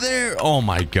room over there. Oh,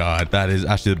 my God. That is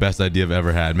actually the best idea I've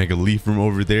ever had. Make a leaf room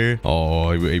over there. Oh,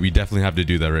 we definitely have to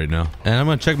do that right now. And I'm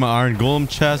going to check my iron golem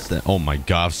chest. Oh, my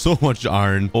God. So much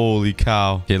iron. Holy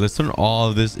cow. Okay, let's turn all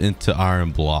of this into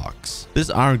iron blocks. This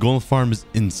iron golem farm is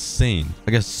insane.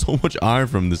 I got so much iron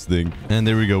from this thing. And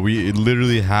there we go. We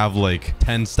literally have like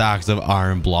 10 stacks of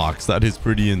iron blocks. That is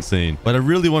pretty insane. But I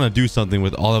really want to do something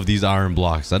with all of these iron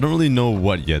blocks. I don't really know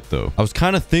what yet though. I was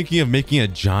kind of thinking of making a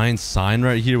giant sign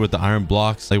right here with the iron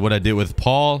blocks, like what I did with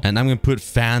Paul. And I'm going to put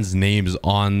fans' names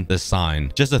on the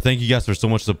sign. Just to thank you guys for so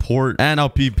much support. And I'll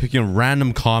be picking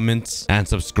random comments and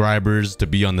subscribers to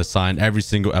be on the sign every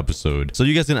single episode. So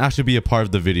you guys can actually be a part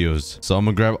of the videos. So I'm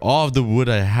going to grab all of the wood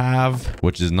I have,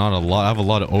 which is not a lot. I have a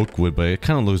lot of oak wood, but it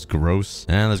kind of looks gross.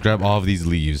 And let's grab all of these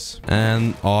leaves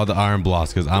and all the iron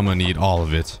blocks because I'm gonna need all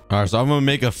of it. All right, so I'm gonna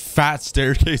make a fat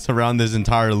staircase around this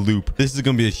entire loop. This is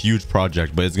gonna be a huge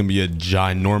project, but it's gonna be a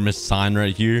ginormous sign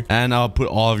right here, and I'll put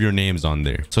all of your names on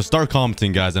there. So start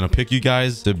commenting, guys, and I'll pick you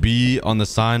guys to be on the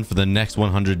sign for the next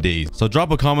 100 days. So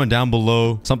drop a comment down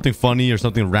below, something funny or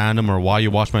something random or why you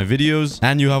watch my videos,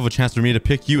 and you have a chance for me to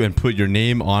pick you and put your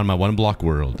name on my one block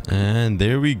world. And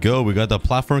there we go. We got the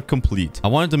platform complete. I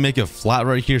wanted to make it flat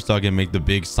right here so I can make the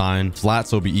big sign flat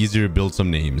so it'll be easier to build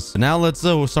some names. So now let's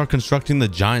start constructing the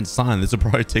giant sign. This will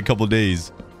probably take a couple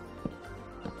days.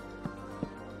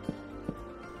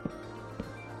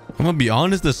 I'm gonna be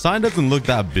honest, the sign doesn't look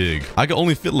that big. I can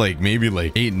only fit like maybe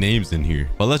like 8 names in here,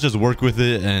 but let's just work with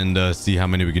it and see how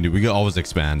many we can do. We can always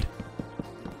expand.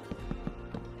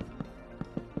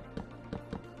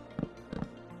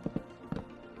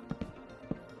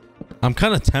 I'm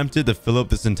kind of tempted to fill up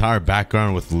this entire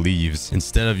background with leaves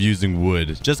instead of using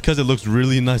wood, just because it looks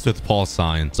really nice with Paul's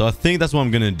sign. So I think that's what I'm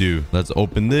gonna do. Let's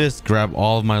open this, grab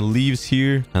all of my leaves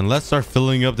here, and let's start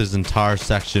filling up this entire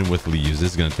section with leaves.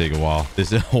 This is gonna take a while.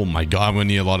 This is, oh my god, I'm gonna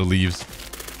need a lot of leaves.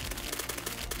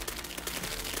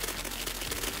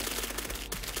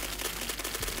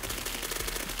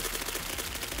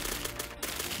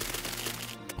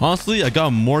 Honestly, I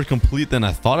got more complete than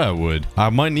I thought I would.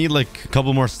 I might need like a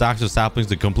couple more stacks of saplings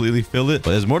to completely fill it,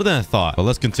 but it's more than I thought. But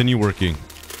let's continue working.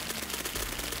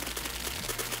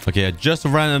 Okay, I just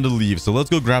ran out of leaves, so let's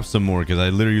go grab some more because I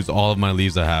literally used all of my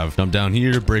leaves I have. Jump down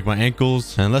here, break my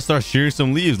ankles, and let's start shearing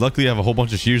some leaves. Luckily, I have a whole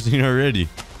bunch of shears in here already.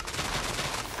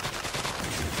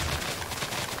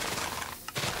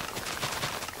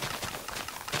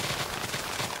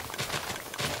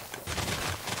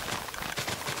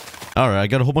 All right, I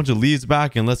got a whole bunch of leaves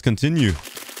back, and let's continue.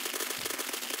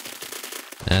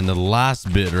 And the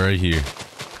last bit right here.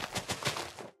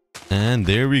 And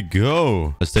there we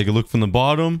go. Let's take a look from the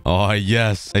bottom. Oh,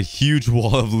 yes. A huge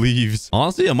wall of leaves.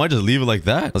 Honestly, I might just leave it like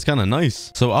that. That's kind of nice.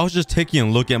 So I was just taking a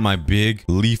look at my big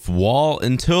leaf wall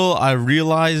until I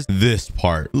realized this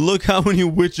part. Look how many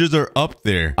witches are up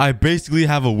there. I basically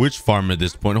have a witch farm at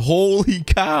this point. Holy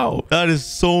cow. That is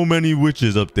so many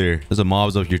witches up there. There's some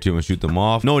mobs up here too. I'm gonna shoot them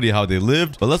off. No idea how they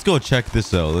lived, but let's go check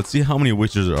this out. Let's see how many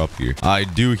witches are up here. I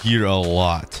do hear a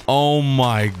lot. Oh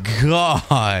my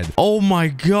god. Oh my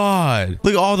god.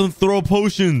 Look at all of them throw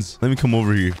potions. Let me come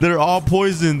over here. They're all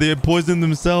poisoned. They have poisoned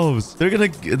themselves. They're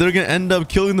gonna end up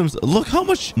killing themselves. Look how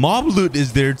much mob loot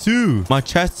is there too. My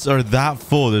chests are that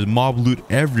full. There's mob loot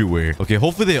everywhere. Okay,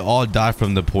 hopefully they all die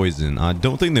from the poison. I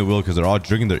don't think they will because they're all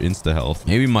drinking their insta health.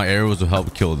 Maybe my arrows will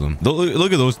help kill them.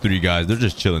 Look at those three guys. They're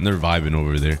just chilling. They're vibing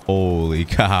over there. Holy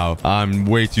cow. I'm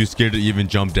way too scared to even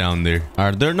jump down there. All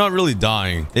right, they're not really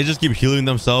dying. They just keep healing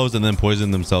themselves and then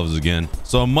poisoning themselves again.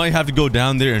 So I might have to go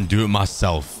down there and do it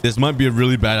myself. This might be a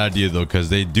really bad idea though, because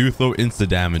they do throw insta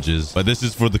damages, but this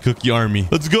is for the cookie army.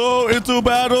 Let's go into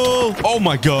battle. Oh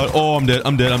my god. Oh, I'm dead.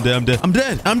 I'm dead. I'm dead. I'm dead. I'm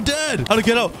dead. I'm dead. How to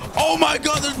get out? Oh my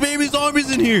god, there's baby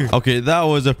zombies in here. Okay, that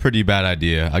was a pretty bad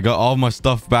idea. I got all my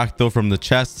stuff back though from the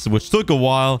chests, which took a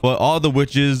while, but all the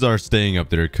witches are staying up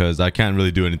there because I can't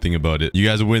really do anything about it. You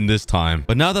guys win this time.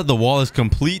 But now that the wall is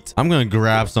complete, I'm gonna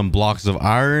grab some blocks of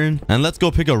iron and let's go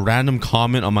pick a random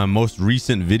comment on my most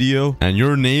recent video, and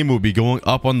your name will be going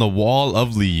up on the wall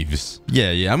of leaves.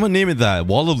 Yeah, I'm gonna name it that,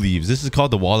 wall of leaves. This is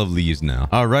called the wall of leaves now.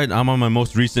 All right, I'm on my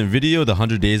most recent video, the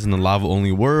 100 days in the lava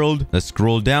only world. Let's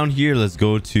scroll down here. Let's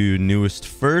go to newest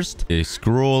first. Okay,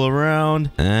 scroll around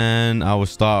and I will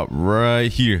stop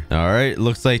right here. All right,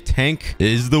 looks like Tank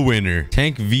is the winner.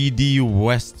 Tank VD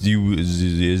West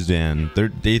is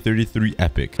day 33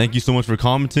 epic. Thank you so much for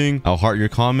commenting. I'll heart your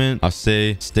comment. I'll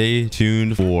say stay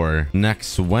tuned for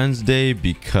next Wednesday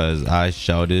because I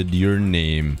shouted your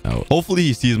name out. Hopefully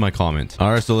he sees my comment.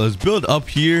 All right, so let's build up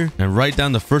here and write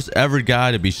down the first ever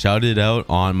guy to be shouted out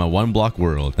on my one block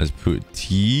world. Let's put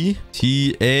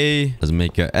T-A. Let's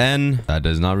make a N. That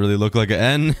does not really look like an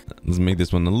N. Let's make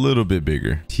this one a little bit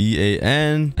bigger.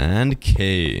 T-A-N and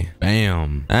K.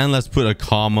 Bam. And let's put a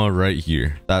comma right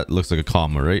here. That looks like a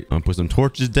comma, right? I'm gonna put some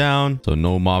torches down so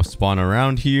no mobs spawn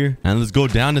around here. And let's go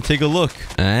down to take a look.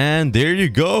 And there you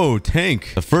go,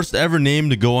 Tank. The first ever name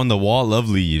to go on the wall of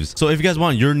leaves. So if you guys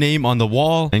want your name on the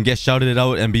wall and get shouted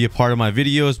out and be a part of my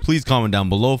videos, please comment down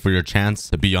below for your chance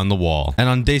to be on the wall. And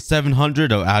on day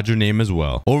 700, I'll add your name as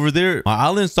well. Over there, my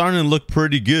island's starting to look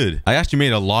pretty good. I actually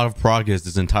made a lot of progress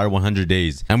this entire 100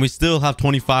 days, and we still have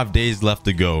 25 days left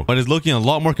to go, but it's looking a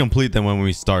lot more complete than when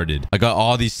we started. I got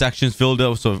all these sections filled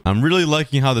up, so I'm really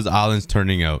liking how this island's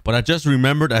turning out. But I just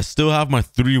remembered I still have my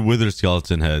 3 wither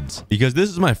skeleton heads because this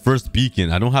is my first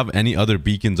beacon. I don't have any other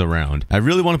beacons around. I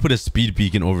really want to put a speed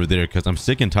beacon over there because I'm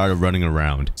sick and tired of running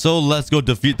around. So let's go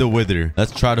defeat the wither.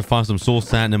 Let's try to find some soul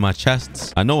sand in my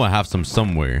chests. I know I have some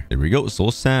somewhere. There we go.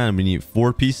 Soul sand. We need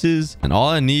 4 pieces, and all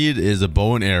I need is a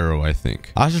bow and arrow. I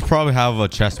think I should probably have a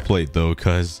chest plate though,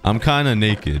 because I'm kind of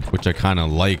naked, which I kind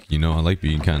of like, you know. I like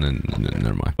being kind of,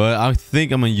 never mind. But I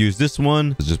think I'm gonna use this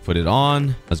one. Let's just put it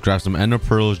on. Let's grab some ender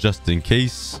pearls just in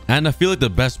case. And I feel like the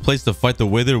best place to fight the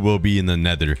wither will be in the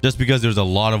nether, just because there's a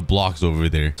lot of blocks over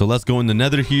there. So let's go in the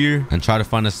nether here and try try to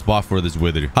find a spot for this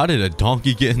wither. How did a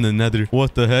donkey get in the nether?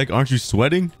 What the heck? Aren't you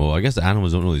sweating? Well, I guess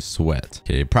animals don't really sweat.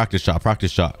 Okay, practice shot,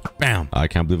 practice shot. Bam. I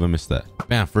can't believe I missed that.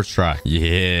 Bam, first try.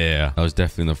 Yeah, that was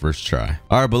definitely the first try.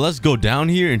 All right, but let's go down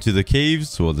here into the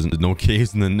caves. Well, there's no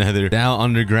caves in the nether. Down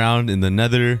underground in the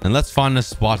nether. And let's find a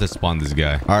spot to spawn this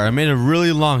guy. All right, I made a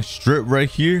really long strip right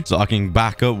here so I can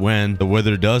back up when the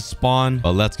wither does spawn.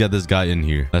 But let's get this guy in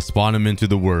here. Let's spawn him into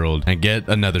the world and get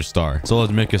another star. So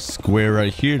let's make a square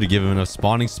right here to give him enough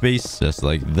spawning space. Just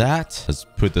like that. Let's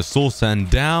put the soul sand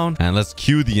down and let's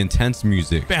cue the intense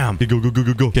music. Bam. Okay, go, go, go,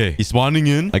 go, go. Okay, he's spawning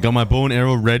in. I got my bow and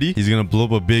arrow ready. He's gonna blow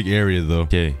up a big area though.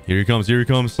 Okay, here he comes, here he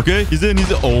comes. Okay, he's in,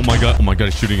 he's in. Oh my god,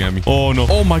 he's shooting at me. Oh no,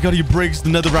 oh my god, he breaks the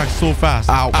netherrack so fast.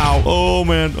 Ow, ow. Oh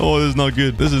man, oh, this is not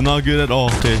good. This is not good at all.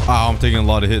 Okay, ow, I'm taking a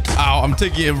lot of hits. Ow, I'm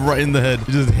taking it right in the head.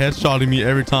 He's just headshotting me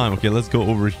every time. Okay, let's go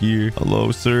over here.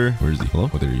 Hello, sir. Where is he? Hello?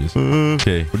 Oh, there he is.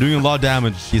 Okay, we're doing a lot of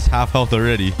damage. He's half health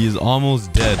already. He's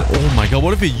almost dead. Oh my god,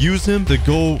 what if we use him to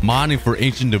go mining for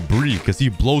ancient debris? Because he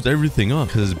blows everything up.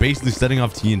 Because it's basically setting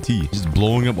off TNT. Just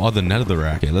blowing up all the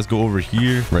netherrack. Okay, let's go over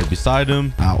here. Right beside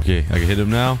him. Ow. Okay, I can hit him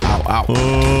now. Ow, ow.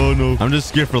 Oh no. I'm just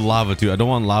scared for lava too. I don't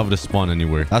want lava to spawn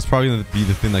anywhere. That's probably gonna be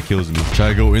the thing that kills me. Should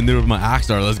I go in there with my axe?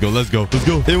 All right, let's go, let's go. Let's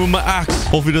go. In with my axe.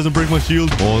 Hopefully it doesn't break my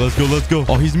shield. Oh, let's go, let's go.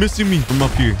 Oh, he's missing me from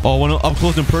up here. Oh, I want to up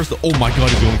close and personal. Oh my god,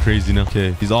 he's going crazy now.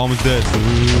 Okay, he's almost dead.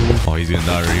 Oh, he's gonna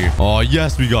die right here. Oh,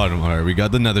 yes, we got him. All right, we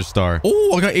got the nether star.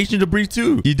 Oh, I got ancient debris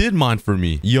too. He did mine for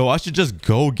me. Yo, I should just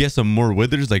go get some more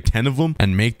withers, like 10 of them,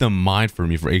 and make them mine for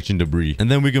me for ancient debris. And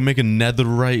then we can make a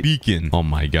netherite beacon. Oh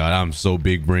my god, I'm so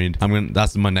big brained.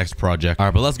 That's my next project. All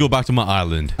right, but let's go back to my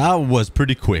island. That was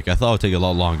pretty quick. I thought it would take a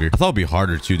lot longer. I thought it'd be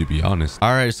harder too, to be honest.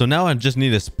 All right, so now I just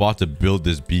need a spot to build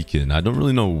this beacon. I don't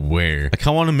really know where. I kind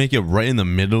of want to make it right in the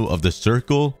middle of the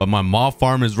circle, but my mob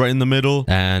farm is right in the middle,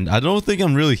 and I don't think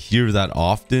I'm really here that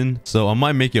often, so I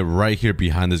might make it right here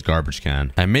behind this garbage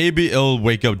can. And maybe it'll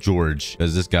wake up George,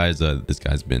 because this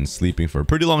guy's been sleeping for a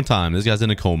pretty long time. This guy's in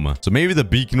a coma, so maybe the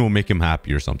beacon will make him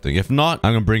happy or something. If not,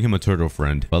 I'm gonna bring him a turtle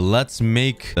friend. But let's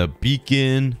make the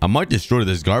beacon. I might destroy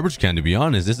this garbage can, to be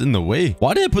honest. It's in the way.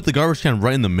 Why did I put the garbage can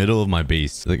right in the middle of my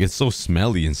base? Like, it's so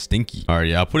smelly and stinky. All right,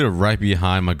 yeah, I'll put it right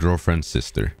behind my girlfriend's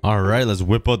sister. All right, let's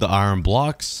whip out the iron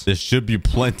blocks. There should be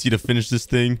plenty to finish this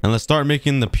thing, and let's start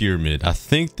making the pyramid. I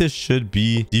think this should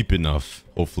be deep enough.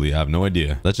 Hopefully, I have no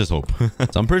idea. Let's just hope.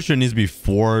 So I'm pretty sure it needs to be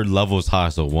 4 levels high.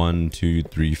 So 1, 2,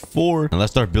 3, 4. And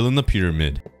let's start building the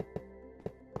pyramid.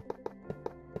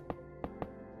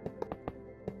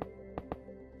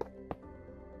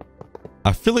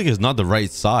 I feel like it's not the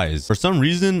right size. For some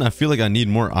reason, I feel like I need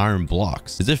more iron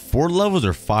blocks. Is it 4 levels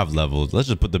or 5 levels? Let's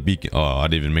just put the beacon. Oh, I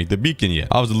didn't even make the beacon yet.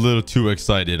 I was a little too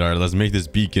excited. All right, let's make this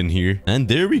beacon here. And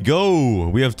there we go.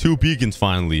 We have 2 beacons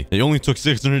finally. It only took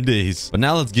 600 days. But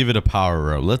now let's give it a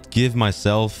power up. Let's give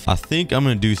myself, I think I'm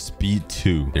going to do speed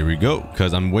 2. There we go.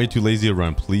 Because I'm way too lazy to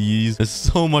run. Please. It's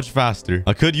so much faster.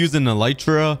 I could use an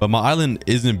elytra, but my island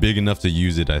isn't big enough to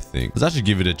use it, I think. Let's actually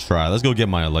give it a try. Let's go get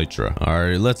my elytra. All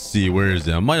right, let's see. Where is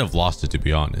it? I might have lost it, to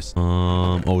be honest.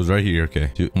 Oh, it's right here.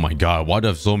 Okay. Dude, oh my god, why do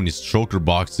I have so many shulker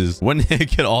boxes? When did I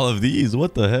get all of these?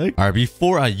 What the heck? All right,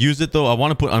 before I use it though, I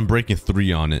want to put Unbreaking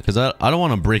 3 on it because I don't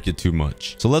want to break it too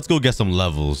much. So let's go get some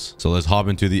levels. So let's hop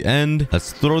into the end.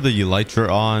 Let's throw the elytra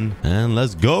on and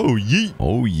let's go. Yeet.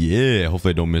 Oh yeah.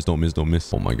 Hopefully I don't miss. Oh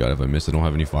my god, if I miss, I don't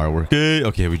have any fireworks.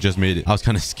 Okay, we just made it. I was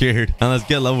kind of scared. And let's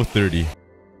get level 30.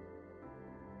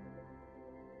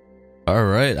 All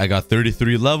right, I got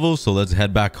 33 levels, so let's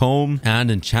head back home and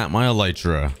enchant my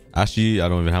elytra. Actually, I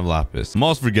don't even have lapis. I'm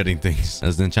always forgetting things.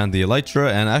 Let's enchant the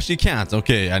elytra, and I actually can't.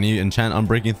 Okay, I need to enchant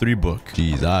Unbreaking 3 book.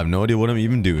 Jeez, I have no idea what I'm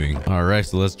even doing. All right,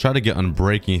 so let's try to get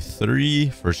Unbreaking 3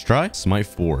 first try. Smite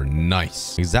 4,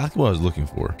 nice. Exactly what I was looking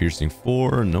for. Piercing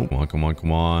 4, no.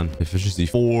 Come on. Efficiency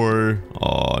 4.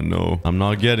 Oh no, I'm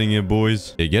not getting it,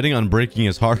 boys. Okay, getting Unbreaking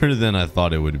is harder than I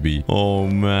thought it would be. Oh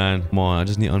man, come on, I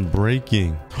just need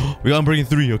Unbreaking. We got Unbreaking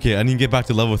 3. Okay, I need to get back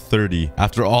to level 30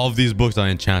 after all of these books I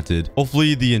enchanted.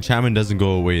 Hopefully the enchantment doesn't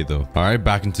go away though. All right,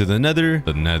 back into the nether,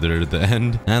 the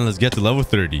end, and let's get to level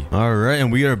 30. All right,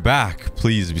 and we are back.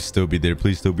 Please still be there.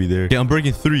 Okay, I'm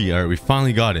breaking 3. All right, we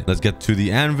finally got it. Let's get to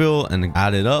the anvil and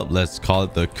add it up. Let's call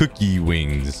it the cookie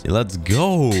wings. Let's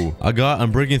go.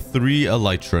 I'm breaking 3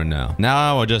 elytra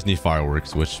now I just need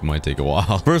fireworks, which might take a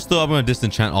while. First though, I'm gonna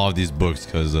disenchant all of these books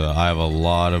because I have a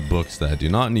lot of books that I do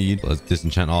not need. Let's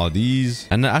disenchant all of these,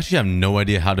 and I actually have no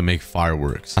idea how to make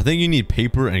fireworks. I think you need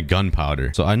paper and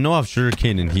gunpowder, so I know I have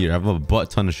sugarcane in here. I have a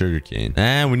butt ton of sugarcane.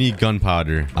 And we need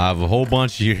gunpowder. I have a whole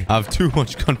bunch here. I have too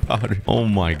much gunpowder. Oh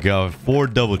my god. 4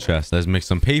 double chests. Let's make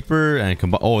some paper and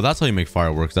combine. Oh, that's how you make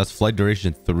fireworks. That's flight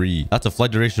duration 3. That's a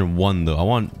flight duration 1 though. I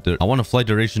want a flight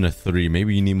duration of 3.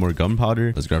 Maybe you need more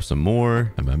gunpowder. Let's grab some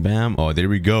more. Bam, bam, bam. Oh, there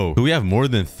we go. Do we have more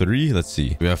than 3? Let's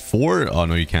see. We have 4. Oh,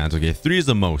 no, you can't. Okay, 3 is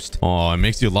the most. Oh, it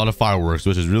makes you a lot of fireworks,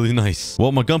 which is really nice.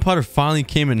 Well, my gunpowder finally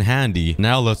came in handy.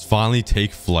 Now let's finally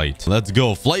take flight. Let's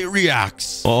go. Flight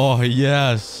reacts. Oh,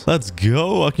 yes. Let's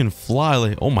go. I can fly.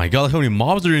 Like, oh my god, look how many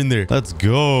mobs are in there. Let's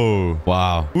go.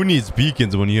 Wow. Who needs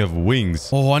beacons when you have wings?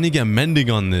 Oh, I need to get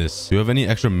mending on this. Do you have any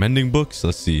extra mending books?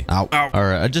 Let's see. Ow. Ow. All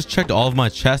right. I just checked all of my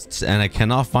chests and I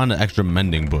cannot find an extra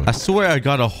mending book. I swear I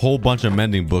got a whole bunch of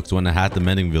mending books when I had the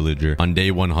mending villager on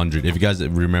day 100, if you guys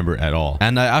remember at all.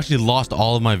 And I actually lost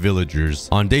all of my villagers.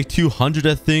 On day 200,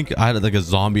 I think, I had like a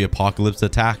zombie apocalypse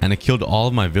attack and it killed all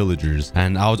of my villagers.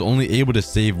 And I was only able to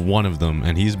save one of them.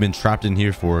 And he's been trapped in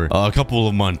here for a couple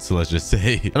of months, let's just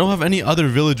say. I don't have any other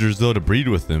villagers though to breed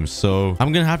with him. So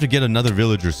I'm going to have to get another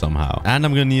villager somehow. And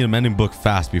I'm going to need a mending book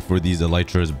fast before these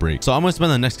elytras break. So I'm going to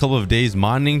spend the next couple of days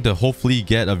mining to hopefully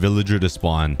get a villager to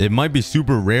spawn. It might be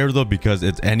super rare though because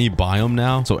it's any biome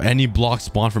now. So any block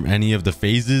spawn from any of the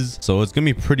phases. So it's going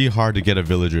to be pretty hard to get a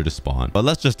villager to spawn. But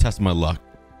let's just test my luck.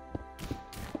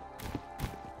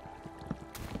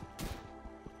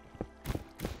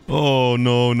 Oh,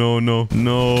 no, no, no.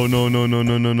 No, no, no, no,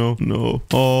 no, no, no, no.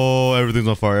 Oh, everything's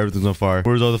on fire. Everything's on fire.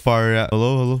 Where's all the fire at?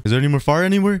 Hello, hello. Is there any more fire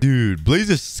anywhere? Dude,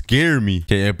 blazes scare me.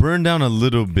 Okay, it burned down a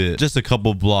little bit. Just a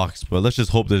couple blocks. But let's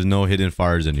just hope there's no hidden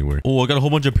fires anywhere. Oh, I got a whole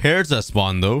bunch of parrots that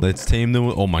spawn, though. Let's tame them.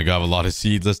 Oh, my God. I have a lot of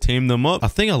seeds. Let's tame them up. I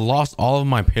think I lost all of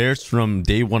my parrots from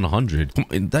day 100. Come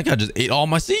on, that guy just ate all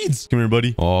my seeds. Come here,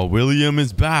 buddy. Oh, William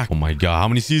is back. Oh, my God. How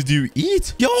many seeds do you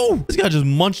eat? Yo, this guy just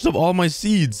munched up all my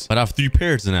seeds. But I have 3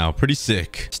 parrots now. Pretty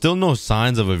sick. Still no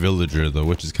signs of a villager though,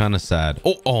 which is kind of sad.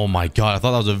 Oh my god, I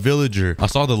thought that was a villager. I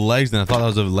saw the legs and I thought that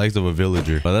was the legs of a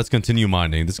villager. But let's continue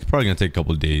mining. This is probably gonna take a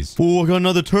couple of days. Oh, I got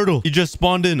another turtle. He just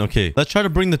spawned in. Okay, let's try to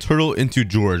bring the turtle into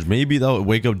George. Maybe that would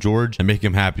wake up George and make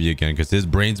him happy again because his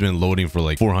brain's been loading for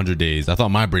like 400 days. I thought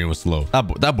my brain was slow.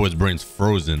 That boy's brain's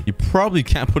frozen. You probably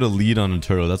can't put a lead on a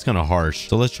turtle. That's kind of harsh.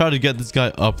 So let's try to get this guy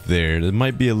up there. It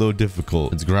might be a little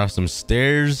difficult. Let's grab some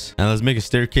stairs and let's make a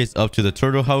staircase up to the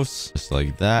turtle house. Just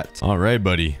like that. All right,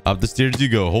 buddy. Up the stairs you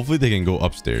go. Hopefully they can go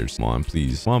upstairs. Come on,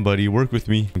 please. Come on, buddy. Work with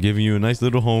me. I'm giving you a nice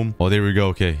little home. Oh, there we go.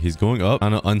 Okay, he's going up.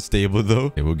 Kind of unstable though.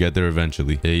 Okay, we'll get there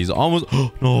eventually. Okay, he's almost...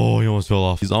 Oh, no, he almost fell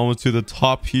off. He's almost to the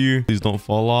top here. Please don't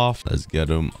fall off. Let's get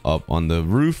him up on the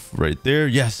roof right there.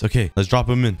 Yes. Okay, let's drop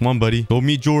him in. Come on, buddy. Go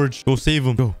meet George. Go save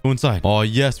him. Go inside. Oh,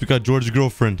 yes. We got George's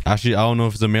girlfriend. Actually, I don't know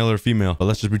if it's a male or female, but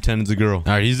let's just pretend it's a girl.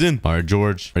 All right, he's in. All right,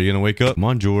 George. Are you gonna wake up? Come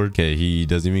on, George. Okay, he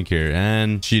doesn't even care.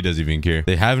 And she doesn't even care.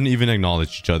 They haven't even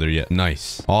acknowledged each other yet.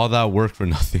 Nice. All that work for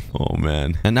nothing. Oh,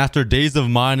 man. And after days of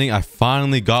mining, I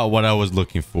finally got what I was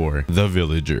looking for. The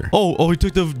villager. Oh, he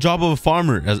took the job of a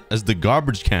farmer as the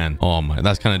garbage can. Oh, my.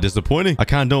 That's kind of disappointing. I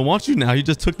kind of don't want you now. He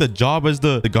just took the job as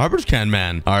the garbage can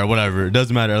man. All right, whatever. It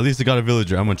doesn't matter. At least I got a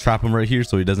villager. I'm going to trap him right here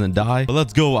so he doesn't die. But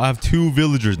let's go. I have 2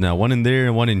 villagers now. One in there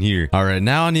and one in here. All right,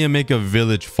 now I need to make a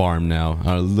village farm now.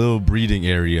 A little breeding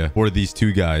area for these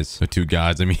 2 guys. 2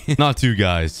 guys. I mean, not 2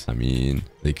 guys. I mean...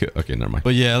 They could. Okay, never mind.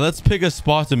 But yeah, let's pick a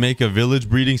spot to make a village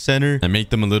breeding center and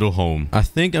make them a little home. I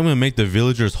think I'm gonna make the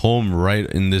villagers home right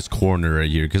in this corner right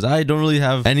here because I don't really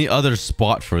have any other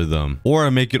spot for them. Or I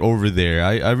make it over there.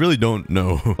 I really don't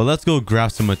know. But let's go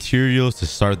grab some materials to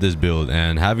start this build.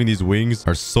 And having these wings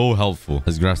are so helpful.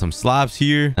 Let's grab some slabs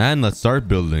here and let's start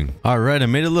building. All right, I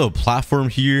made a little platform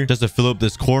here just to fill up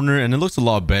this corner, and it looks a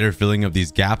lot better filling up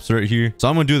these gaps right here. So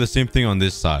I'm gonna do the same thing on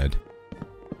this side.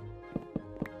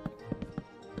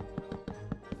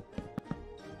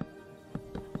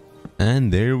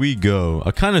 And there we go. I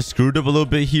kind of screwed up a little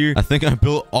bit here. I think I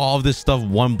built all of this stuff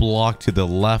 1 block to the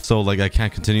left. So like I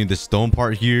can't continue the stone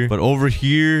part here. But over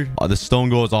here, the stone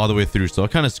goes all the way through. So I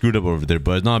kind of screwed up over there,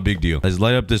 but it's not a big deal. Let's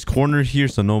light up this corner here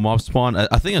so no mob spawn.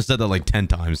 I think I said that like 10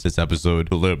 times this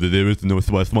episode. Light up the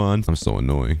northwest spawn. I'm so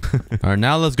annoying. All right,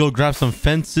 now let's go grab some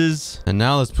fences. And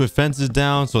now let's put fences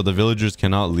down so the villagers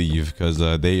cannot leave because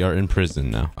they are in prison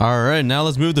now. All right, now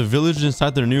let's move the villagers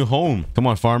inside their new home. Come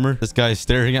on, farmer. This guy is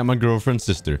staring at my girl girlfriend's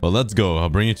sister. But let's go. I'll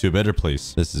bring you to a better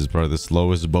place. This is probably the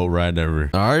slowest boat ride ever.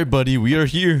 All right, buddy. We are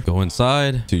here. Go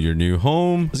inside to your new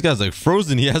home. This guy's like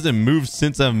frozen. He hasn't moved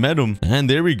since I've met him. And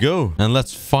there we go. And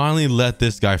let's finally let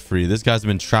this guy free. This guy's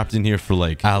been trapped in here for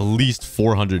like at least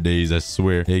 400 days, I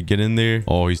swear. Hey, get in there.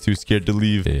 Oh, he's too scared to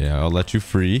leave. Yeah, I'll let you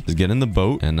free. Just get in the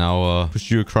boat and I'll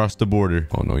push you across the border.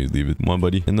 Oh, no, you leave it. Come on,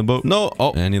 buddy. In the boat. No.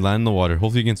 Oh, and he landed in the water.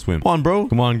 Hopefully you can swim. Come on, bro.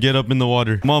 Come on, get up in the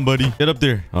water. Come on, buddy. Get up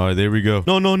there. All right, there we go.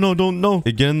 No, no, no, don't, no.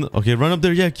 Again. Okay, run up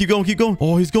there. Yeah, keep going, keep going.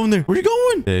 Oh, he's going there. Where are you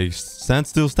going? Hey, stand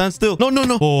still, stand still. No, no,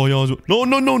 no. Oh, yeah. No,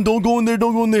 no, no. Don't go in there.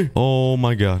 Don't go in there. Oh,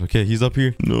 my God. Okay, he's up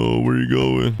here. No, where are you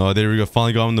going? Oh, there we go.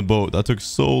 Finally got him in the boat. That took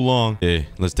so long. Hey,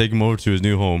 let's take him over to his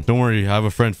new home. Don't worry. I have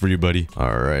a friend for you, buddy.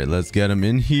 All right, let's get him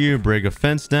in here. Break a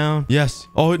fence down. Yes.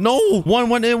 Oh, no. One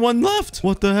went in, one left.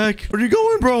 What the heck? Where are you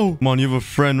going, bro? Come on, you have a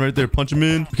friend right there. Punch him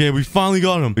in. Okay, we finally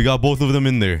got him. We got both of them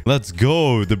in there. Let's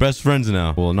go. They're best friends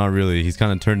now. Well, not really. He's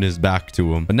kind of turned his back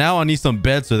to him. But now I need some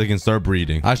beds so they can start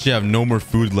breeding. I actually have no more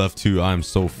food left too. I'm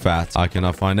so fat. I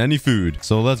cannot find any food.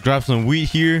 So let's grab some wheat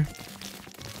here.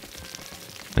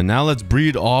 And now let's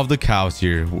breed all of the cows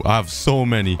here. I have so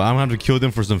many. I'm gonna have to kill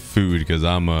them for some food because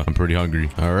I'm pretty hungry.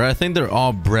 All right, I think they're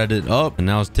all breaded up. And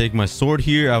now let's take my sword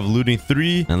here. I have looting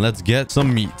 3 and let's get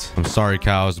some meat. I'm sorry,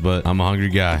 cows, but I'm a hungry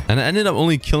guy. And I ended up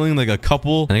only killing like a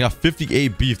couple and I got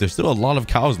 58 beef. There's still a lot of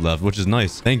cows left, which is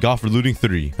nice. Thank God for looting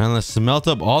 3. And let's smelt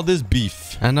up all this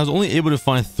beef. And I was only able to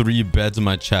find 3 beds in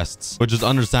my chests, which is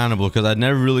understandable because I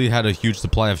never really had a huge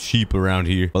supply of sheep around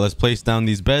here. But let's place down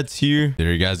these beds here.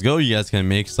 There you guys go. You guys can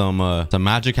make some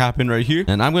magic happen right here.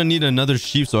 And I'm gonna need another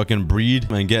sheep so I can breed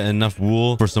and get enough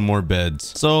wool for some more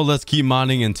beds. So let's keep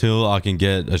mining until I can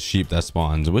get a sheep that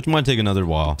spawns, which might take another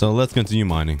while. So let's continue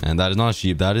mining. And that is not a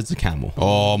sheep, that is a camel.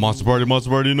 Oh, monster party,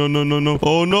 monster party. No, no, no, no.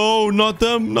 Oh no, not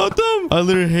them, not them. I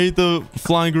literally hate the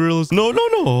flying gorillas. No, no,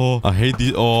 no. Oh, I hate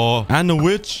these. Oh, and the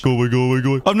witch. Go away, go away,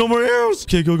 go away. I have no more arrows.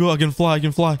 Okay, go, go. I can fly, I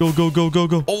can fly. Go, go, go, go,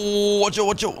 go. Oh, watch out,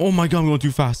 watch out. Oh my God, I'm going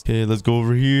too fast. Okay, let's go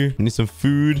over here. I need some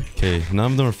food. Okay,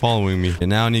 none of them are following me. And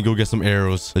now I need to go get some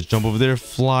arrows. Let's jump over there,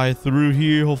 fly through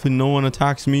here. Hopefully no one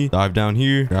attacks me. Dive down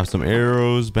here, grab some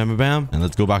arrows, bam, bam, bam, and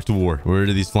let's go back to war. Where are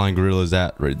these flying gorillas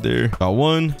at? Right there. Got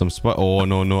one. Some spot. Oh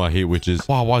no, no, I hate witches.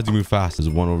 Wow, why did you move fast? There's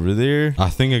one over there. I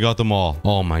think I got them all.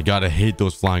 Oh my God, I hate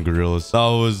those flying gorillas. That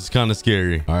was kind of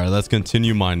scary. All right, let's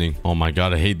continue mining. Oh my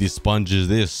God, I hate these sponges.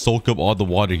 They just soak up all the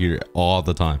water here all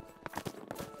the time.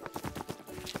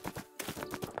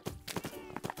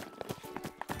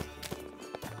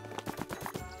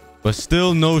 But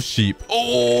still no sheep.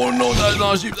 Oh, no, that's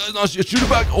not a sheep. That's not a sheep. Shoot it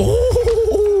back.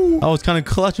 Oh, I was kind of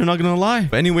clutch. I'm not going to lie.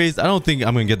 But anyways, I don't think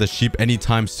I'm going to get the sheep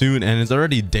anytime soon. And it's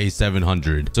already day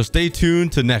 700. So stay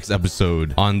tuned to next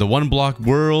episode on the 1 block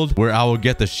world where I will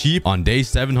get the sheep on day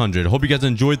 700. I hope you guys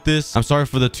enjoyed this. I'm sorry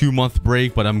for the 2-month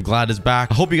break, but I'm glad it's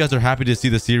back. I hope you guys are happy to see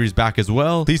the series back as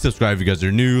well. Please subscribe if you guys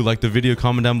are new. Like the video,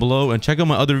 comment down below, and check out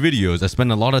my other videos. I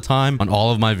spend a lot of time on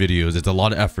all of my videos. It's a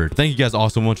lot of effort. Thank you guys all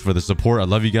so much for the support. I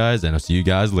love you guys. And I'll see you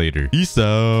guys later. Peace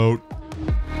out.